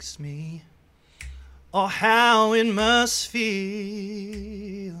ask me, or how it must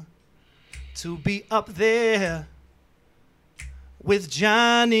feel to be up there with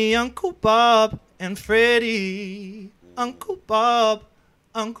Johnny, Uncle Bob, and Freddie. Uncle Bob,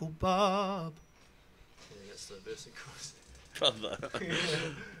 Uncle Bob. Yeah, that's the verse and chorus. Brother.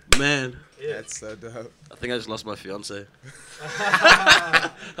 Man, That's so dope. I think I just lost my fiance. I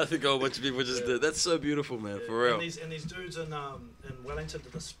think a whole bunch of people just did. That's so beautiful, man, for real. And these dudes in Wellington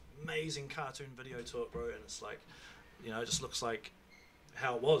did this amazing cartoon video to it, bro, and it's like, you know, it just looks like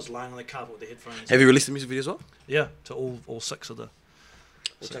how it was lying on the carpet with the headphones. Have you released the music video as well? Yeah, to all 6 of the.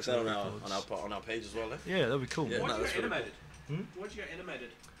 We'll check that on our page as well, eh? Yeah, that'd be cool. Yeah. Why'd No, you that's go really animated? Hmm? Why'd you go animated?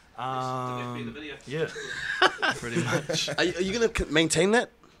 To get the video. Yeah, pretty much. Are you gonna maintain that?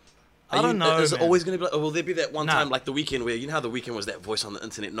 I don't know, Is it man. always gonna be like, or will there be that one Nah. time like the weekend where you know how the weekend was that voice on the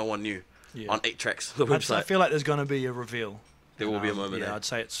internet no one knew Yeah. on 8 tracks the I website? feel like there's going to be a reveal. There will be a moment Yeah, there. I'd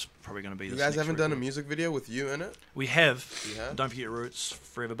say it's probably going to be. You this guys next haven't done a record. music video with you in it? We have. You have? Don't forget Roots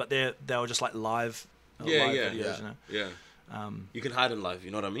Forever, but they were just like live. Yeah, live yeah, videos, yeah. you know. Yeah. You can hide in live.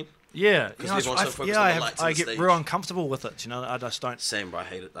 You know what I mean? Yeah, you 'Cause know, everyone's so I, focused yeah, on I, the lights I and the get stage. real uncomfortable with it. You know, I just don't. Same, bro. I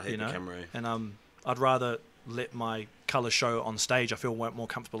hate it. I hate You know, the camera. and I'd rather let my colour show on stage. I feel more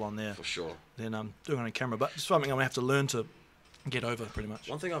comfortable on there For sure. than doing it on camera. But it's something I'm gonna have to learn to get over, pretty much.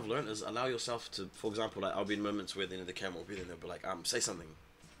 One thing I've learned is allow yourself to, for example, like I'll be in moments where the camera will be there and they'll be like, say something.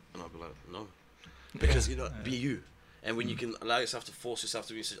 And I'll be like, no. Because, you know, be you. And when you can allow yourself to force yourself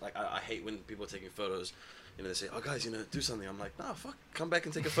to be, like, I hate when people are taking photos, you know, they say, oh, guys, you know, do something. I'm like, nah, fuck, come back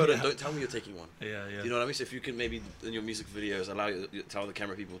and take a photo and don't tell me you're taking one. Yeah, yeah. You know what I mean? So if you can maybe, in your music videos, tell the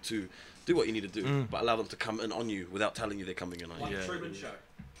camera people to do what you need to do, but allow them to come in on you without telling you they're coming in on Like you. the Yeah. Truman Show.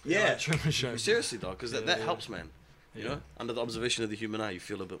 Yeah. Truman Show. Seriously, dog, because that Yeah. helps, man. You know, under the observation of the human eye, you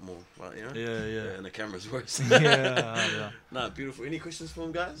feel a bit more, like, you know? Yeah. And the camera's worse. Yeah. Nah, beautiful. Any questions for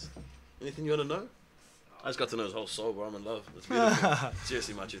him, guys? Anything you want to know? I just got to know his whole soul, bro. I'm in love. It's beautiful.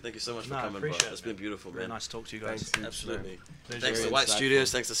 Seriously, Machu. Thank you so much for Nah, coming, bro. appreciate it, It's been beautiful, Very man. nice to talk to you guys. Thanks, you. Absolutely. Pleasure. Thanks to Very White insightful.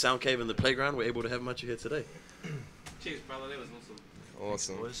 Studios. Thanks to Sound Cave and the Playground. We're able to have Machu here today. Cheers, brother. That was awesome.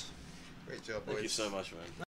 Awesome. Boys. Great job, Thank you boys. so much, man.